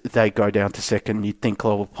lose, they go down to second. You'd think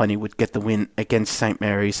Global Plenty would get the win against St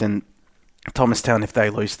Mary's, and Thomastown, if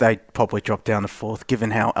they lose, they'd probably drop down to fourth,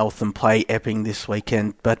 given how Eltham play Epping this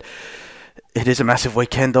weekend. But it is a massive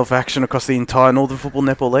weekend of action across the entire Northern Football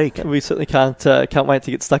Netball League. We certainly can't wait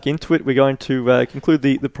to get stuck into it. We're going to conclude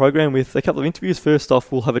the program with a couple of interviews. First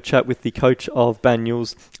off, we'll have a chat with the coach of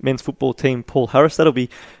Banyule's men's football team, Paul Harris. That'll be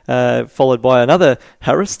followed by another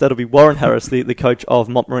Harris. That'll be Warren Harris, the coach of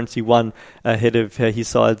Montmorency 1, ahead of his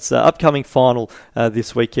side's upcoming final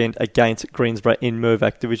this weekend against Greensborough in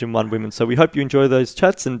Mirvac Division 1 Women. So we hope you enjoy those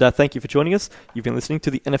chats, and thank you for joining us. You've been listening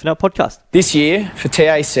to the NFNL podcast. This year, for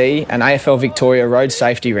TAC and AFL Victoria Road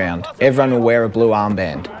Safety Round, everyone will wear a blue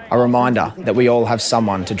armband, a reminder that we all have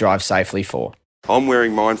someone to drive safely for. I'm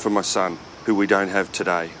wearing mine for my son, who we don't have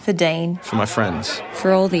today. For Dean. For my friends.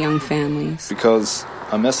 For all the young families. Because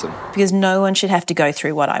I miss them. Because no one should have to go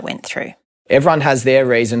through what I went through. Everyone has their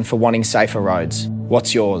reason for wanting safer roads.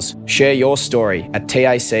 What's yours? Share your story at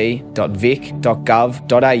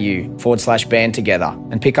tac.vic.gov.au/band together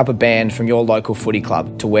and pick up a band from your local footy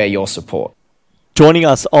club to wear your support. Joining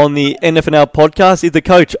us on the NFNL podcast is the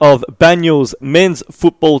coach of Banyule's men's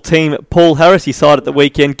football team, Paul Harris. He sided at the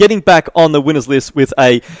weekend, getting back on the winners list with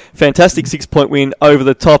a fantastic 6-point win over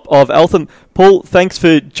the top of Eltham. Paul, thanks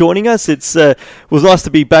for joining us. It was nice to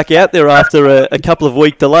be back out there after a couple of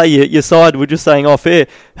week delay. Your side, we're just saying off air,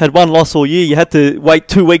 had one loss all year. You had to wait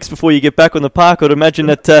 2 weeks before you get back on the park. I'd imagine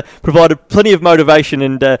that provided plenty of motivation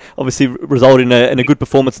and obviously resulted in a good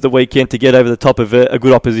performance at the weekend to get over the top of a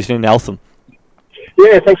good opposition in Eltham.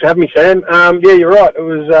 Yeah, thanks for having me, Sam. Yeah, you're right. It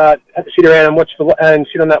was had to sit around and watch and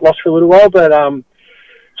sit on that loss for a little while, but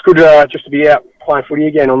it's good just to be out playing footy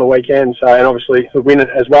again on the weekend. So, and obviously the win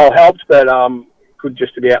as well helped, but good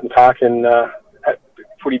just to be out in the park and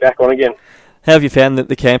footy back on again. How have you found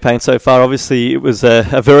the campaign so far? Obviously, it was a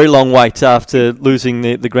very long wait after losing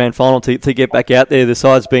the grand final to get back out there. The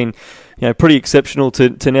side's been pretty exceptional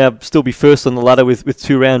to now still be first on the ladder with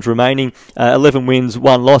 2 rounds remaining. 11 wins,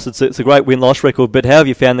 1 loss. It's a great win-loss record. But how have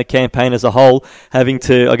you found the campaign as a whole, having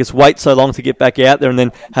to, I guess, wait so long to get back out there and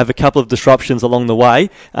then have a couple of disruptions along the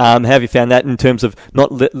way? How have you found that in terms of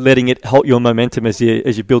not letting it halt your momentum as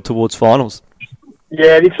you build towards finals?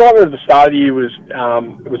 Yeah, the excitement at the start of the year was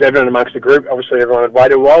evident amongst the group. Obviously, everyone had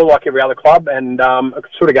waited a while, like every other club, and it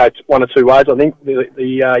could sort of go one or two ways. I think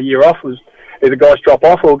the year off was either guys drop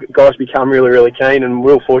off or guys become really, really keen, and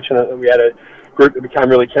we were fortunate that we had a group that became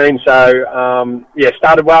really keen. So,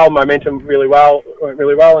 started well, momentum went really well,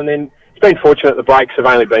 and then it's been fortunate the breaks have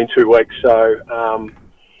only been 2 weeks. So,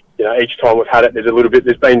 each time we've had it,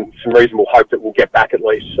 there's been some reasonable hope that we'll get back at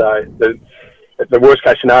least. So the worst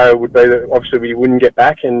case scenario would be that obviously we wouldn't get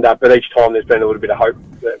back, but each time there's been a little bit of hope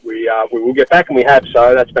that we will get back, and we have.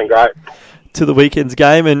 So that's been great. To the weekend's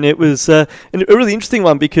game, and it was a really interesting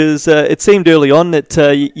one because it seemed early on that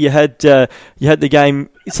you had the game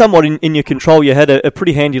somewhat in your control. You had a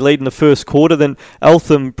pretty handy lead in the first quarter. Then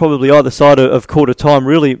Eltham, probably either side of quarter time,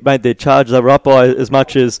 really made their charge. They were up by as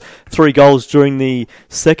much as 3 goals during the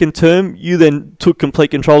second term. You then took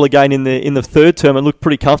complete control again in the third term and looked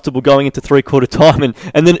pretty comfortable going into 3/4 time,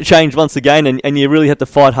 and then it changed once again, and you really had to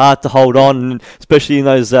fight hard to hold on, and especially in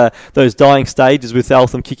those dying stages with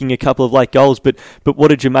Eltham kicking a couple of late goals. But what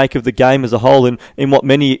did you make of the game as a whole, and in what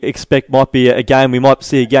many expect might be a game we might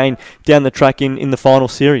see again down the track in the final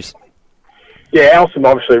series? Yeah, Eltham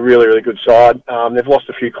obviously a really, really good side. They've lost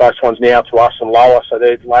a few close ones now to us and lower, so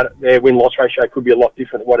their win-loss ratio could be a lot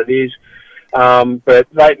different than what it is. But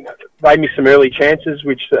they missed some early chances,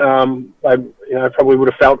 which they probably would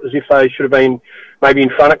have felt as if they should have been maybe in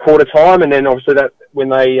front at quarter time, and then obviously that when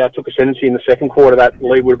they took ascendancy in the second quarter, that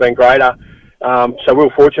lead would have been greater. So we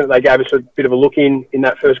were fortunate they gave us a bit of a look in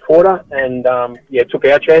that first quarter, and took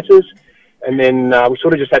our chances. And then we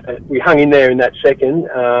sort of just we hung in there in that second,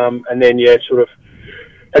 and then sort of,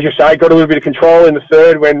 as you say, got a little bit of control in the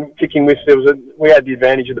third when kicking with. We had the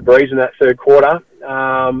advantage of the breeze in that third quarter,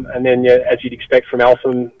 and then as you'd expect from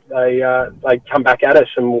Eltham, they come back at us,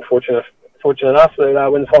 and we're fortunate enough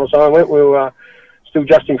that when the final siren went, we were still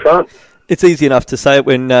just in front. It's easy enough to say it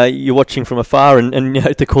when you're watching from afar and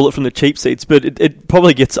to call it from the cheap seats, but it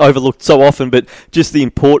probably gets overlooked so often. But just the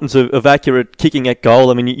importance of accurate kicking at goal.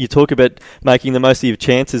 I mean, you talk about making the most of your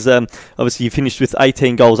chances. Obviously, you finished with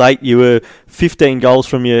 18 goals, 8. You were 15 goals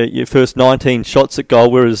from your first 19 shots at goal,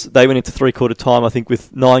 whereas they went into 3/4 time, I think,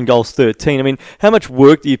 with 9 goals, 13. I mean, how much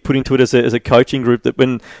work do you put into it as a coaching group that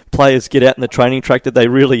when players get out in the training track that they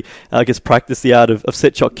really, practice the art of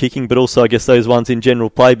set shot kicking, but also, those ones in general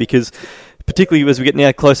play, because particularly as we get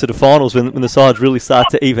now closer to finals, when the sides really start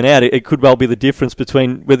to even out, it could well be the difference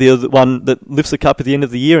between whether you're the one that lifts the cup at the end of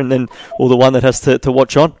the year or the one that has to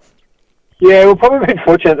watch on. Yeah, we've probably been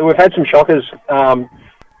fortunate that we've had some shockers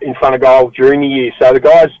in front of goal during the year. So the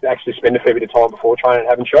guys actually spend a fair bit of time before training and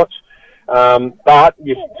having shots. But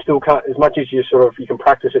you still can't, as much as you can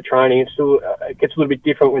practice at training, it gets a little bit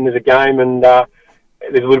different when there's a game and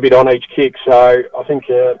there's a little bit on each kick. So I think,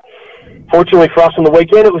 fortunately for us on the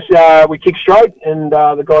weekend, it was we kicked straight, and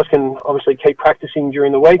the guys can obviously keep practicing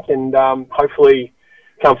during the week, and hopefully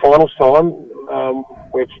come finals time,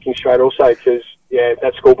 we're kicking straight also, because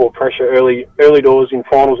that scoreboard pressure early doors in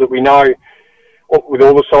finals that we know with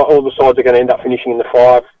all the sides are going to end up finishing in the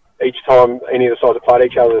 5 each time any of the sides have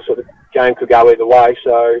played each other. So the game could go either way.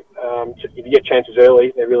 So if you get chances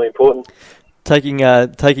early, they're really important. Taking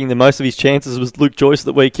the most of his chances was Luke Joyce at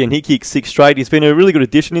the weekend. He kicked 6 straight. He's been a really good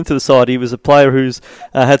addition into the side. He was a player who's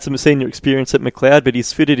had some senior experience at McLeod, but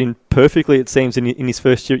he's fitted in perfectly, it seems, in his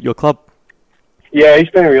first year at your club. Yeah, he's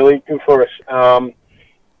been really good for us.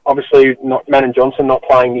 Obviously, Manon Johnson not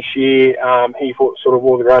playing this year. He sort of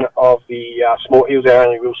wore the run of the small. He was our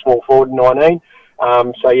only real small forward in 19.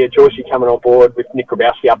 Joyce coming on board with Nick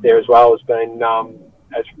Grabowski up there as well has been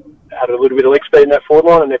has had a little bit of leg speed in that forward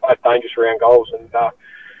line, and they're both dangerous around goals. And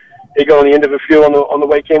he got on the end of a few on the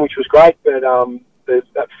weekend, which was great. But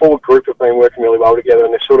that forward group have been working really well together,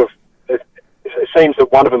 and they're sort of. It seems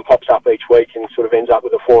that one of them pops up each week and sort of ends up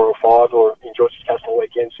with a 4 or 5, or in George's case on the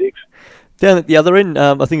weekend 6. Down at the other end,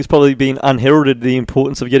 I think it's probably been unheralded the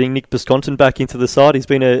importance of getting Nick Pisconton back into the side. He's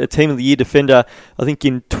been a Team of the Year defender, I think,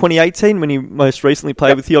 in 2018 when he most recently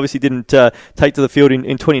played with you. Obviously didn't take to the field in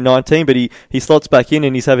 2019, but he slots back in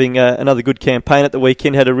and he's having another good campaign at the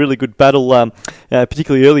weekend. Had a really good battle,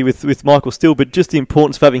 particularly early with Michael Still, but just the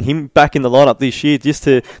importance of having him back in the lineup this year just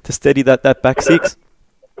to steady that back 6.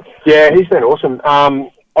 Yeah, he's been awesome. I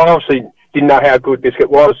obviously didn't know how good Biscuit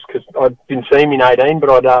was because I didn't see him in 18,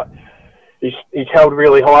 but he's held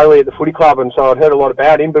really highly at the footy club, and so I'd heard a lot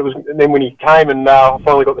about him. But then when he came and I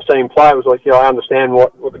finally got to see him play, it was like, I understand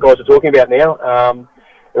what the guys are talking about now.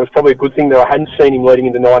 It was probably a good thing that I hadn't seen him leading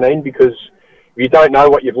into 19, because if you don't know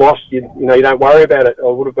what you've lost, you don't worry about it. I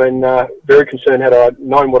would have been very concerned had I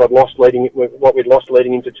known what we'd lost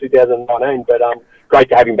leading into 2019. But great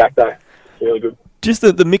to have him back though. Really good. Just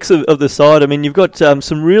the mix of the side. I mean, you've got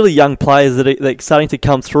some really young players that are starting to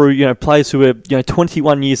come through. Players who are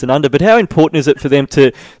 21 years and under. But how important is it for them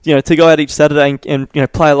to go out each Saturday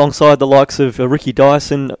and play alongside the likes of Ricky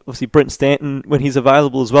Dyson, obviously Brent Stanton when he's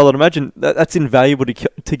available as well? I'd imagine that's invaluable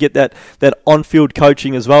to get that on-field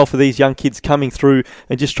coaching as well for these young kids coming through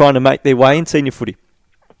and just trying to make their way in senior footy.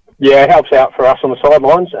 Yeah, it helps out for us on the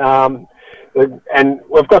sidelines. And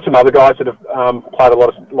we've got some other guys that have played a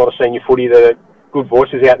lot of senior footy that are good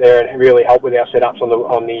voices out there and really help with our setups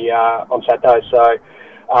on Saturdays. So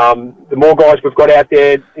the more guys we've got out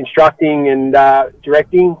there instructing and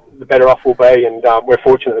directing, the better off we'll be. And we're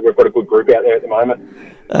fortunate that we've got a good group out there at the moment.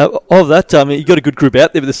 Of that, you've got a good group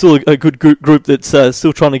out there, but there's still a good group that's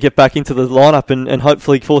still trying to get back into the lineup and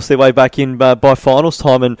hopefully force their way back in by finals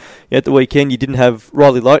time. And at the weekend, you didn't have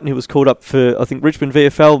Riley Loughton, who was called up for, I think, Richmond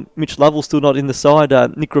VFL. Mitch Lovell still not in the side.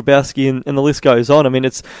 Nick Grabowski, and the list goes on. I mean,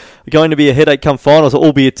 it's going to be a headache come finals,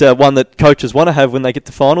 albeit one that coaches want to have when they get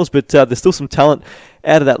to finals. But there's still some talent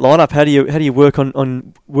out of that lineup. How do you work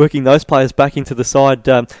on working those players back into the side?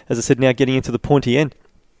 As I said, now getting into the pointy end.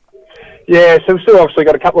 Yeah, so we've still obviously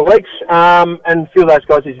got a couple of weeks, and a few of those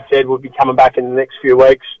guys, as you said, will be coming back in the next few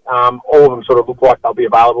weeks. All of them sort of look like they'll be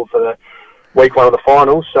available for the week one of the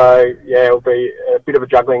finals. So yeah, it'll be a bit of a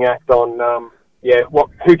juggling act on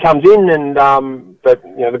who comes in, and but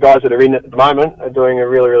the guys that are in at the moment are doing a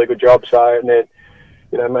really, really good job. So and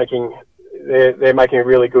they're making a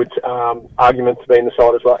really good argument to be in the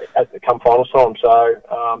side as well at the come finals time. So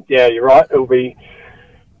you're right. It'll be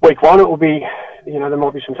week one. It will be. There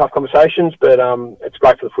might be some tough conversations, but it's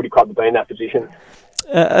great for the footy club to be in that position.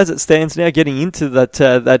 As it stands now, getting into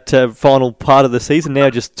that final part of the season now,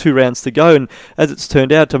 just 2 rounds to go, and as it's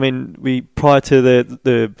turned out, I mean, prior to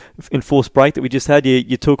the enforced break that we just had,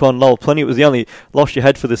 you took on Lowell Plenty. It was the only loss you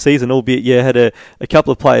had for the season, albeit you had a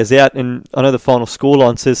couple of players out, and I know the final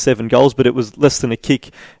scoreline says 7 goals, but it was less than a kick,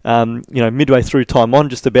 midway through time on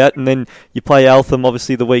just about, and then you play Eltham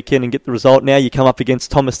obviously the weekend and get the result. Now you come up against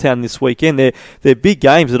Thomastown this weekend. They're big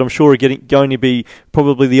games that I'm sure are going to be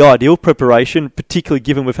probably the ideal preparation, particularly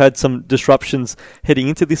given we've had some disruptions heading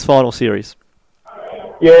into this final series.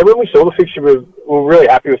 Yeah, when we saw the fixture, we were really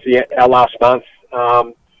happy with our last month.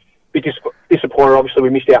 Bit disappointed, obviously, we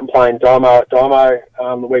missed out on playing Dymo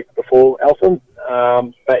the week before Eltham.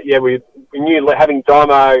 But yeah, we knew having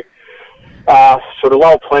Dymo sort of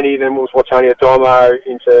Lowell Plenty, then was Wattonia Dymo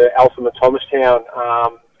into Eltham and Thomastown,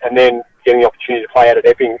 and then getting the opportunity to play out at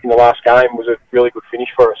Epping in the last game was a really good finish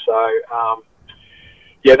for us. So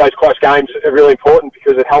those close games are really important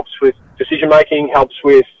because it helps with decision making, helps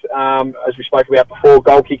with, as we spoke about before,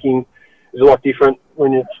 goal kicking is a lot different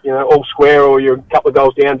when it's all square or you're a couple of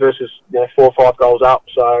goals down versus 4 or 5 goals up.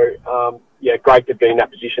 So great to be in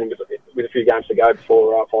that position with a few games to go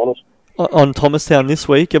before finals. On Thomastown this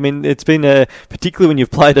week, I mean, it's been particularly when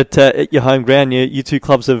you've played at your home ground. You two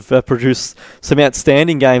clubs have produced some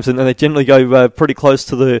outstanding games, and they generally go pretty close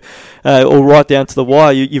to or right down to the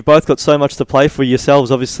wire. You've both got so much to play for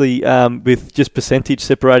yourselves. Obviously, with just percentage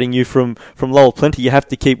separating you from Lowell Plenty, you have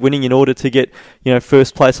to keep winning in order to get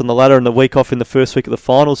first place on the ladder, and the week off in the first week of the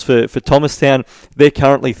finals for Thomastown. They're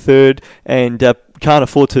currently third, and can't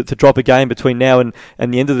afford to drop a game between now and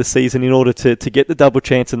the end of the season in order to get the double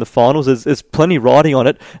chance in the finals. There's plenty riding on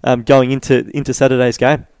it going into Saturday's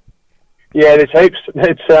game. Yeah, there's heaps.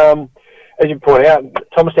 It's as you point out,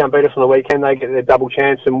 Thomastown beat us on the weekend. They get their double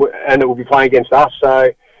chance, and it will be playing against us.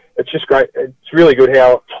 So it's just great. It's really good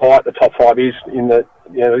how tight the top 5 is in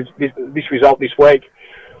this result this week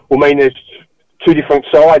will mean there's 2 different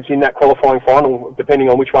sides in that qualifying final, depending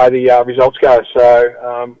on which way the results go.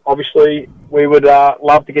 So obviously, we would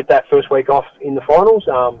love to get that first week off in the finals.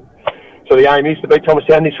 So the aim is to beat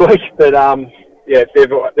Thomastown this week. But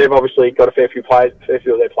they've obviously got a fair few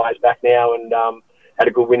of their players back now, and had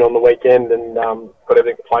a good win on the weekend and got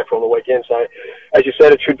everything to play for on the weekend. So, as you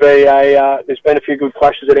said, it should be there's been a few good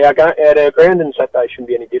clashes at our ground, and Saturday shouldn't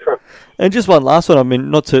be any different. And just one last one, I mean,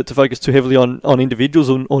 not to focus too heavily on individuals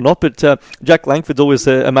or not, but Jack Langford's always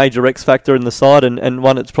a major X factor in the side, and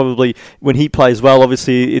one that's probably, when he plays well,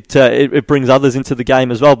 obviously it brings others into the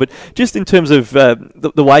game as well. But just in terms of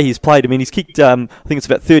the way he's played, I mean, he's kicked, I think it's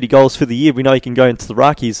about 30 goals for the year. We know he can go into the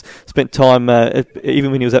ruck. He's spent time,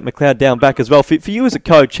 even when he was at McLeod, down back as well. For you as a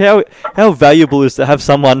coach, how valuable is to have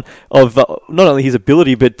someone of not only his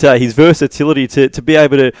ability, but his versatility to be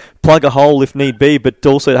able to plug a hole if need be, but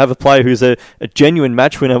also to have a player who's a genuine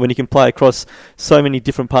match winner when he can play across so many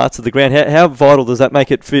different parts of the ground? How vital does that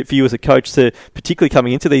make it for you as a coach, to particularly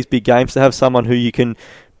coming into these big games, to have someone who you can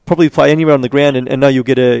probably play anywhere on the ground and know you'll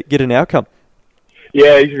get an outcome?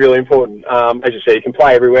 Yeah, he's really important. As you say, he can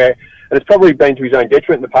play everywhere, and it's probably been to his own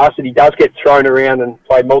detriment in the past that he does get thrown around and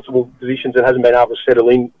play multiple positions and hasn't been able to settle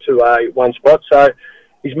into one spot. So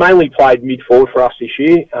he's mainly played mid-forward for us this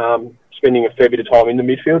year, spending a fair bit of time in the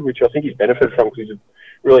midfield, which I think he's benefited from because he's a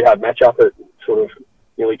really hard match-up at sort of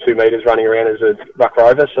nearly 2 metres running around as a ruck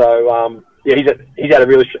rover. So, he's had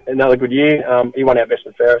another good year. He won our best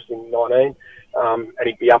and fairest in 19, and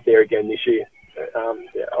he'd be up there again this year.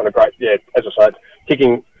 On a great, as I said,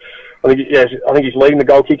 kicking. I think he's leading the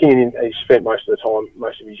goal kicking, and he's spent most of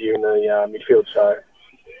his year in the midfield. So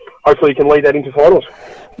hopefully he can lead that into finals.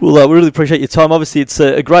 Well, we really appreciate your time. Obviously, it's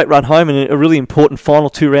a great run home and a really important final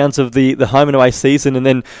 2 rounds of the home and away season. And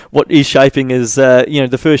then what is shaping is,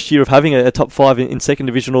 the first year of having a top 5 in second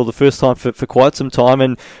division, or the first time for quite some time.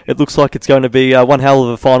 And it looks like it's going to be one hell of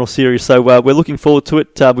a final series. So we're looking forward to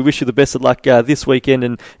it. We wish you the best of luck this weekend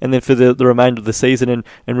and then for the remainder of the season. And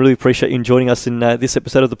really appreciate you joining us in this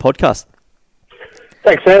episode of the podcast.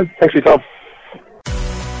 Thanks, Sam. Thanks for your time.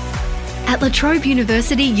 At La Trobe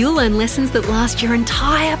University, you'll learn lessons that last your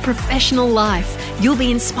entire professional life. You'll be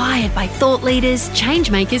inspired by thought leaders, change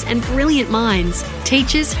makers, and brilliant minds.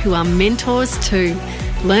 Teachers who are mentors too.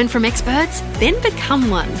 Learn from experts, then become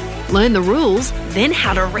one. Learn the rules, then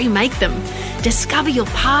how to remake them. Discover your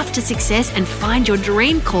path to success and find your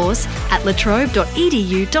dream course at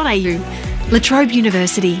latrobe.edu.au. La Trobe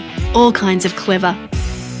University, all kinds of clever.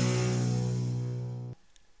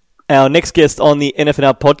 Our next guest on the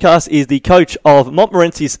NFNL podcast is the coach of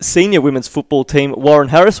Montmorency's senior women's football team, Warren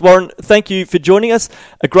Harris. Warren, thank you for joining us.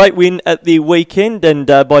 A great win at the weekend, and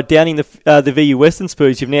by downing the VU Western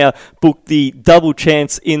Spurs, you've now booked the double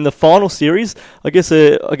chance in the final series. I guess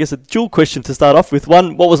a dual question to start off with.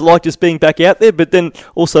 One, what was it like just being back out there, but then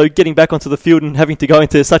also getting back onto the field and having to go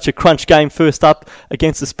into such a crunch game first up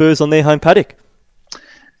against the Spurs on their home paddock?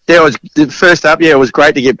 Yeah, it was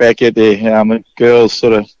great to get back out there. The girls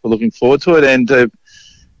sort of were looking forward to it, and to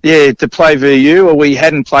play VU. Well, we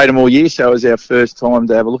hadn't played them all year, so it was our first time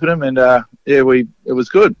to have a look at them, and it was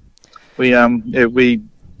good. We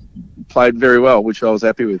played very well, which I was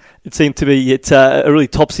happy with. It seemed to be a really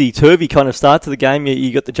topsy-turvy kind of start to the game.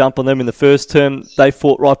 You got the jump on them in the first term. They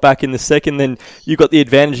fought right back in the second. Then you got the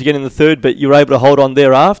advantage again in the third, but you were able to hold on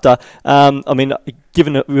thereafter.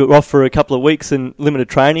 Given we were off for a couple of weeks and limited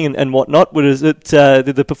training and whatnot, did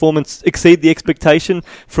the performance exceed the expectation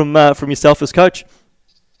from yourself as coach?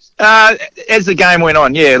 As the game went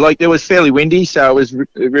on, yeah. It was fairly windy, so it was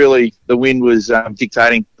really, the wind was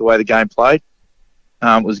dictating the way the game played.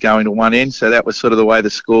 It was going to one end, so that was sort of the way the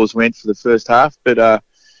scores went for the first half. But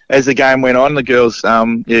as the game went on, the girls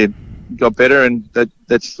got better, and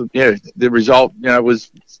that's the result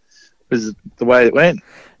was the way it went.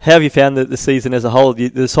 How have you found the season as a whole?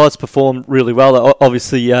 The sides performed really well.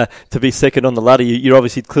 Obviously, to be second on the ladder, you're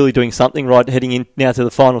obviously clearly doing something right heading in now to the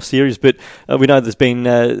final series. But we know there's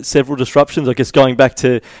been several disruptions. I guess going back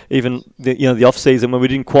to even the off season when we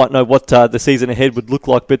didn't quite know what the season ahead would look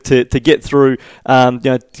like. But to get through,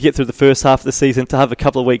 to get through the first half of the season, to have a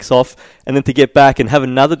couple of weeks off, and then to get back and have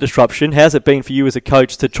another disruption. How's it been for you as a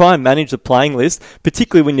coach to try and manage the playing list,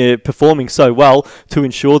 particularly when you're performing so well, to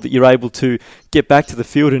ensure that you're able to get back to the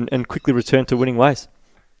field and quickly return to winning ways?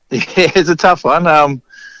 Yeah, it's a tough one.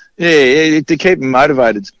 To keep them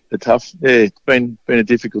motivated is tough. Yeah, it's been a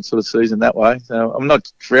difficult sort of season that way. So I'm not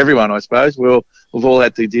for everyone, I suppose. We've all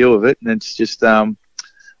had to deal with it, and it's just I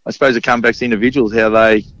suppose it comes back to individuals how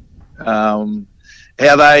they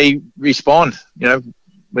respond.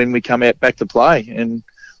 When we come out back to play, and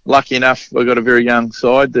lucky enough, we've got a very young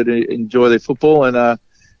side that enjoy their football, and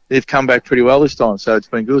they've come back pretty well this time. So it's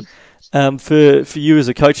been good. For you as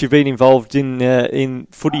a coach, you've been involved in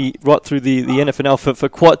footy right through the NFNL for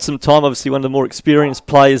quite some time. Obviously, one of the more experienced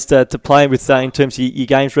players to play with in terms of your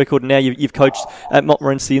games record. And now you've coached at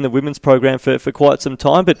Montmorency in the women's program for quite some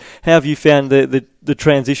time. But how have you found the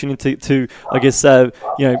transition into I guess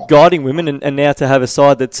guiding women and now to have a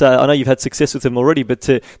side that's I know you've had success with them already, but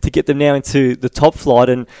to get them now into the top flight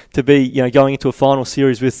and to be going into a final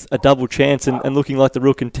series with a double chance and looking like the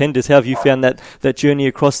real contenders? How have you found that journey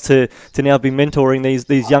across to now be mentoring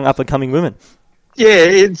these young up and coming women? Yeah,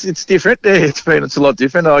 it's different. It's a lot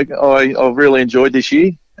different. I've really enjoyed this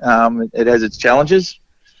year. It has its challenges.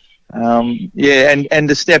 And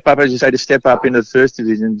to step up, as you say, into the first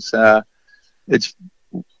divisions. It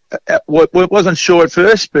wasn't sure at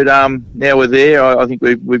first, but now we're there. I think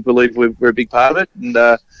we believe we're a big part of it, and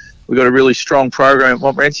we've got a really strong program at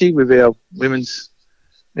Montmorency with our women.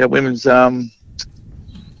 We've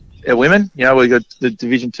got the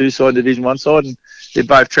Division 2 side, Division 1 side, and they're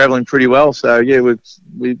both travelling pretty well. So yeah, we're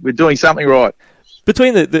doing something right.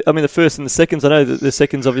 Between the first and the seconds, I know that the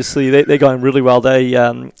seconds obviously they're going really well. They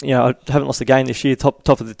haven't lost a game this year, top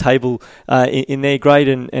of the table in their grade,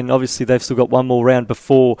 and obviously they've still got one more round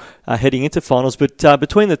before heading into finals. But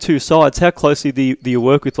between the two sides, how closely do you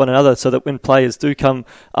work with one another so that when players do come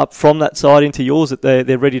up from that side into yours, that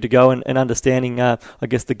they're ready to go and understanding, I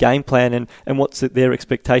guess, the game plan and what's their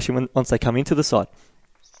expectation once they come into the side?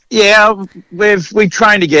 Yeah, we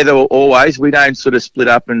train together always. We don't sort of split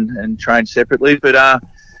up and train separately, but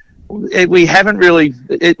we haven't really.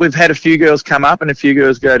 We've had a few girls come up and a few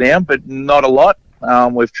girls go down, but not a lot.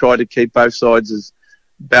 We've tried to keep both sides as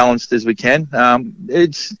balanced as we can.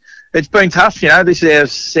 It's been tough, This is our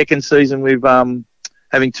second season with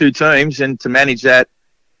having two teams, and to manage that,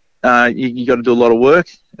 you got to do a lot of work.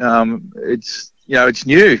 It's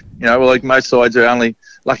new. Like most sides are only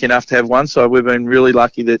lucky enough to have one side. We've been really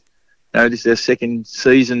lucky that this is our second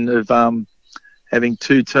season of having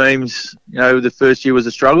two teams. The first year was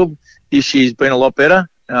a struggle. This year's been a lot better,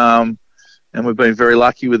 and we've been very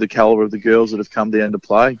lucky with the calibre of the girls that have come down to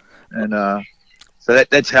play, and so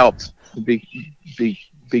that's helped big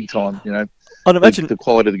time. I'd imagine the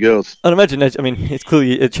quality of the girls. I'd imagine. I mean, it's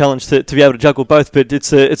clearly a challenge to be able to juggle both, but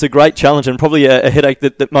it's a great challenge and probably a headache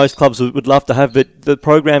that most clubs would love to have. But the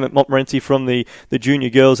program at Montmorency from the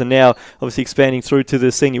junior girls and now obviously expanding through to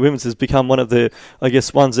the senior women's has become one of the, I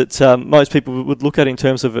guess, ones that most people would look at in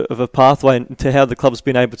terms of a pathway and to how the club's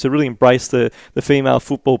been able to really embrace the female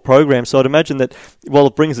football program. So I'd imagine that while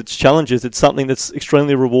it brings its challenges, it's something that's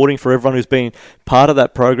extremely rewarding for everyone who's been part of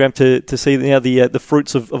that program to see now the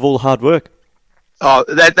fruits of all the hard work. Oh,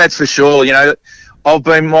 that's for sure. I've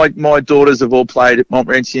been my daughters have all played at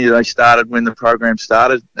Montmorency. They started when the program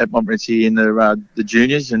started at Montmorency in the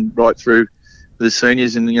juniors and right through the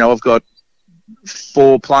seniors. And I've got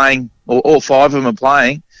 4 playing, or all 5 of them are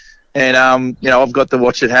playing, and I've got to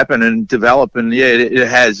watch it happen and develop. And yeah, it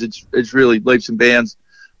has. It's really leaps and bounds.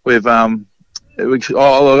 I'm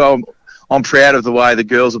proud of the way the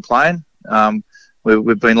girls are playing.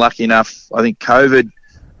 We've been lucky enough. I think COVID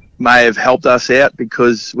may have helped us out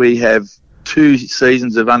because we have 2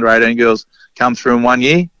 seasons of under 18 girls come through in 1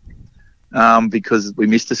 year because we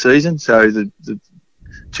missed a season. So the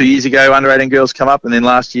 2 years ago under 18 girls come up, and then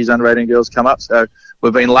last year's under 18 girls come up. So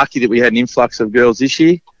we've been lucky that we had an influx of girls this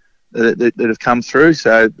year that have come through.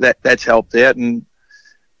 So that's helped out, and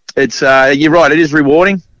it's you're right. It is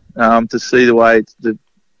rewarding to see the way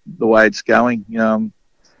it's going.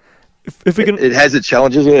 If we can, it has its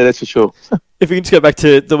challenges. Yeah, that's for sure. If we can just go back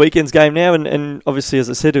to the weekend's game now, and obviously,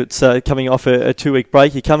 as I said, it's coming off a 2-week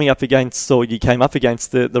break. You came up against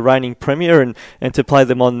the reigning premier, and to play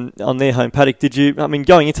them on their home paddock. Did you? I mean,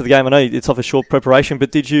 going into the game, I know it's off a short preparation,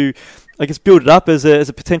 but did you, I guess, build it up as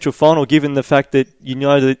a potential final, given the fact that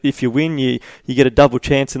that if you win, you get a double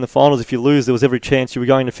chance in the finals. If you lose, there was every chance you were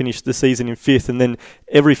going to finish the season in 5th, and then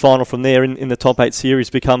every final from there in the top 8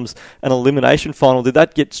 series becomes an elimination final. Did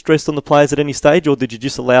that get stressed on the players at any stage, or did you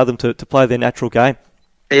just allow them to play their natural game?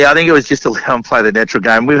 Yeah, I think it was just to let them play the natural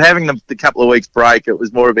game. With having the couple of weeks break, it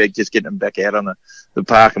was more about just getting them back out on the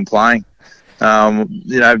park and playing.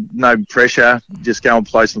 No pressure, just go and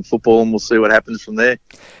play some football, and we'll see what happens from there.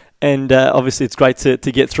 And obviously it's great to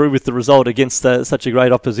get through with the result against such a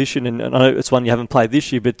great opposition. And I know it's one you haven't played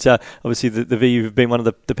this year, but obviously the VU have been one of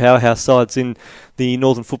the powerhouse sides in the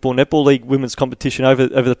Northern Football Netball League women's competition over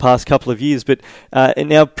the past couple of years, but it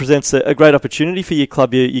now presents a great opportunity for your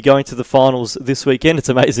club. You're going to the finals this weekend. It's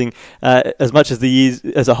amazing, as much as the year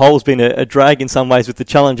as a whole has been a drag in some ways with the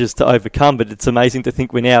challenges to overcome, but it's amazing to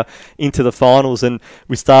think we're now into the finals, and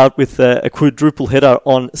we start with a quadruple header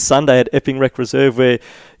on Sunday at Epping Rec Reserve, where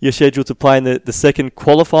you're scheduled to play in the second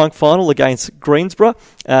qualifying final against Greensborough,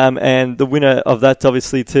 and the winner of that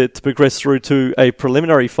obviously to progress through to a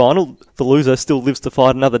preliminary final. The loser still lives to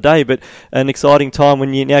fight another day, but an exciting time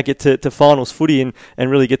when you now get to finals footy and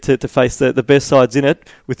really get to face the best sides in it,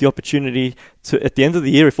 with the opportunity to, at the end of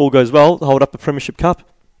the year, if all goes well, hold up a Premiership Cup.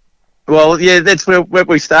 Well, yeah, that's where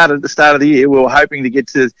we started at the start of the year. We were hoping to get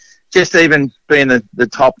to just even be in the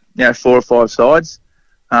top 4 or 5 sides.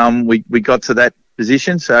 We got to that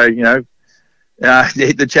position, so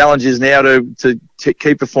the challenge is now to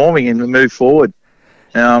keep performing and move forward.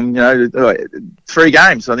 3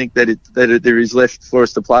 games, I think that there is left for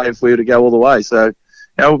us to play if we were to go all the way. So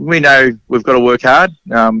we know we've got to work hard.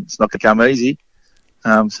 It's not going to come easy.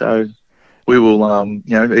 So we will,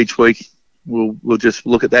 each week we'll just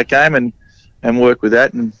look at that game and work with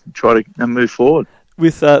that and try to move forward.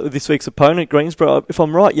 With this week's opponent, Greensborough, if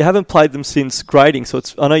I'm right, you haven't played them since grading. So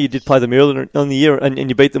I know you did play them earlier on the year and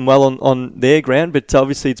you beat them well on their ground, but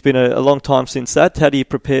obviously it's been a long time since that. How do you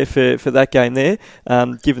prepare for that game there,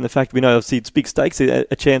 given the fact we know obviously it's big stakes,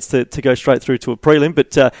 a chance to go straight through to a prelim,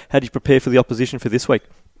 but how do you prepare for the opposition for this week?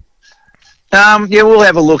 We'll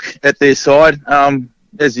have a look at their side.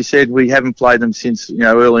 As you said, we haven't played them since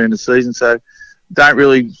earlier in the season, so don't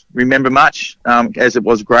really remember much as it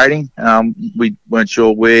was grading. We weren't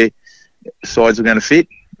sure where sides were going to fit,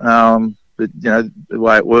 but the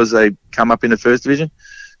way it was, they come up in the first division.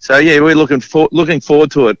 So we're looking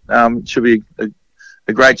forward to it. It should be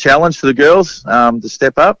a great challenge for the girls to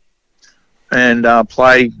step up and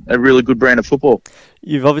play a really good brand of football.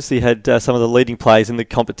 You've obviously had some of the leading players in the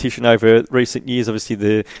competition over recent years.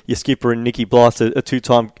 Obviously, your skipper and Nikki Blyth, a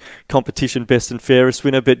 2-time competition best and fairest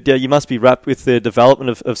winner. But you must be wrapped with the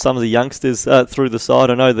development of some of the youngsters through the side.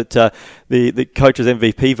 I know that the coaches'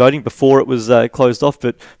 MVP voting before it was closed off,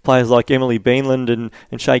 but players like Emily Beanland and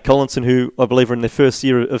Shay Collinson, who I believe are in their first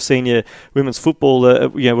year of senior women's football, were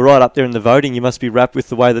right up there in the voting. You must be wrapped with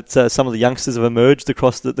the way that some of the youngsters have emerged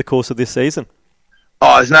across the course of this season.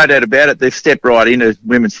 Oh, there's no doubt about it. They've stepped right into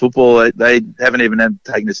women's football. They haven't even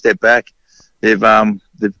taken a step back. They've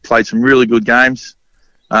played some really good games,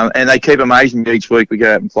 and they keep amazing me each week. We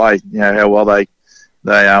go out and play. How well they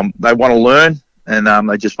want to learn, and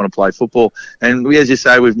they just want to play football. And as you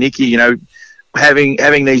say with Nikki,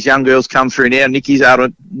 having these young girls come through now, Nikki's able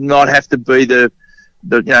to not have to be the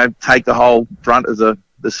take the whole brunt of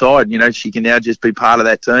the side. She can now just be part of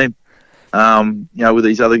that team. With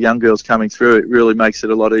these other young girls coming through, it really makes it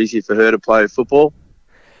a lot easier for her to play football.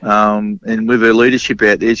 And with her leadership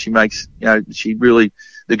out there, she makes, the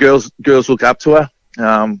girls look up to her.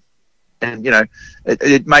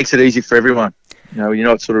 It makes it easy for everyone. You're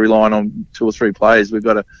not sort of relying on 2 or 3 players. We've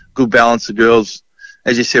got a good balance of girls.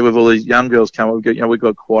 As you said, with all these young girls coming, we've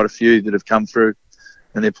got quite a few that have come through,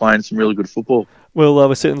 and they're playing some really good football. Well,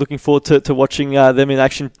 we're certainly looking forward to watching them in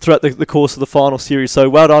action throughout the course of the final series. So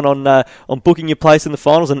well done on booking your place in the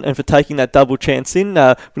finals and for taking that double chance in.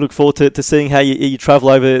 We look forward to seeing how you travel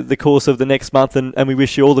over the course of the next month, and we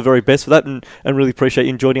wish you all the very best for that, and really appreciate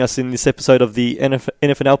you joining us in this episode of the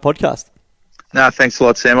NFNL podcast. No, thanks a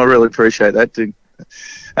lot, Sam. I really appreciate that.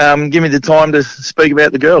 Give me the time to speak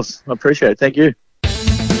about the girls. I appreciate it. Thank you.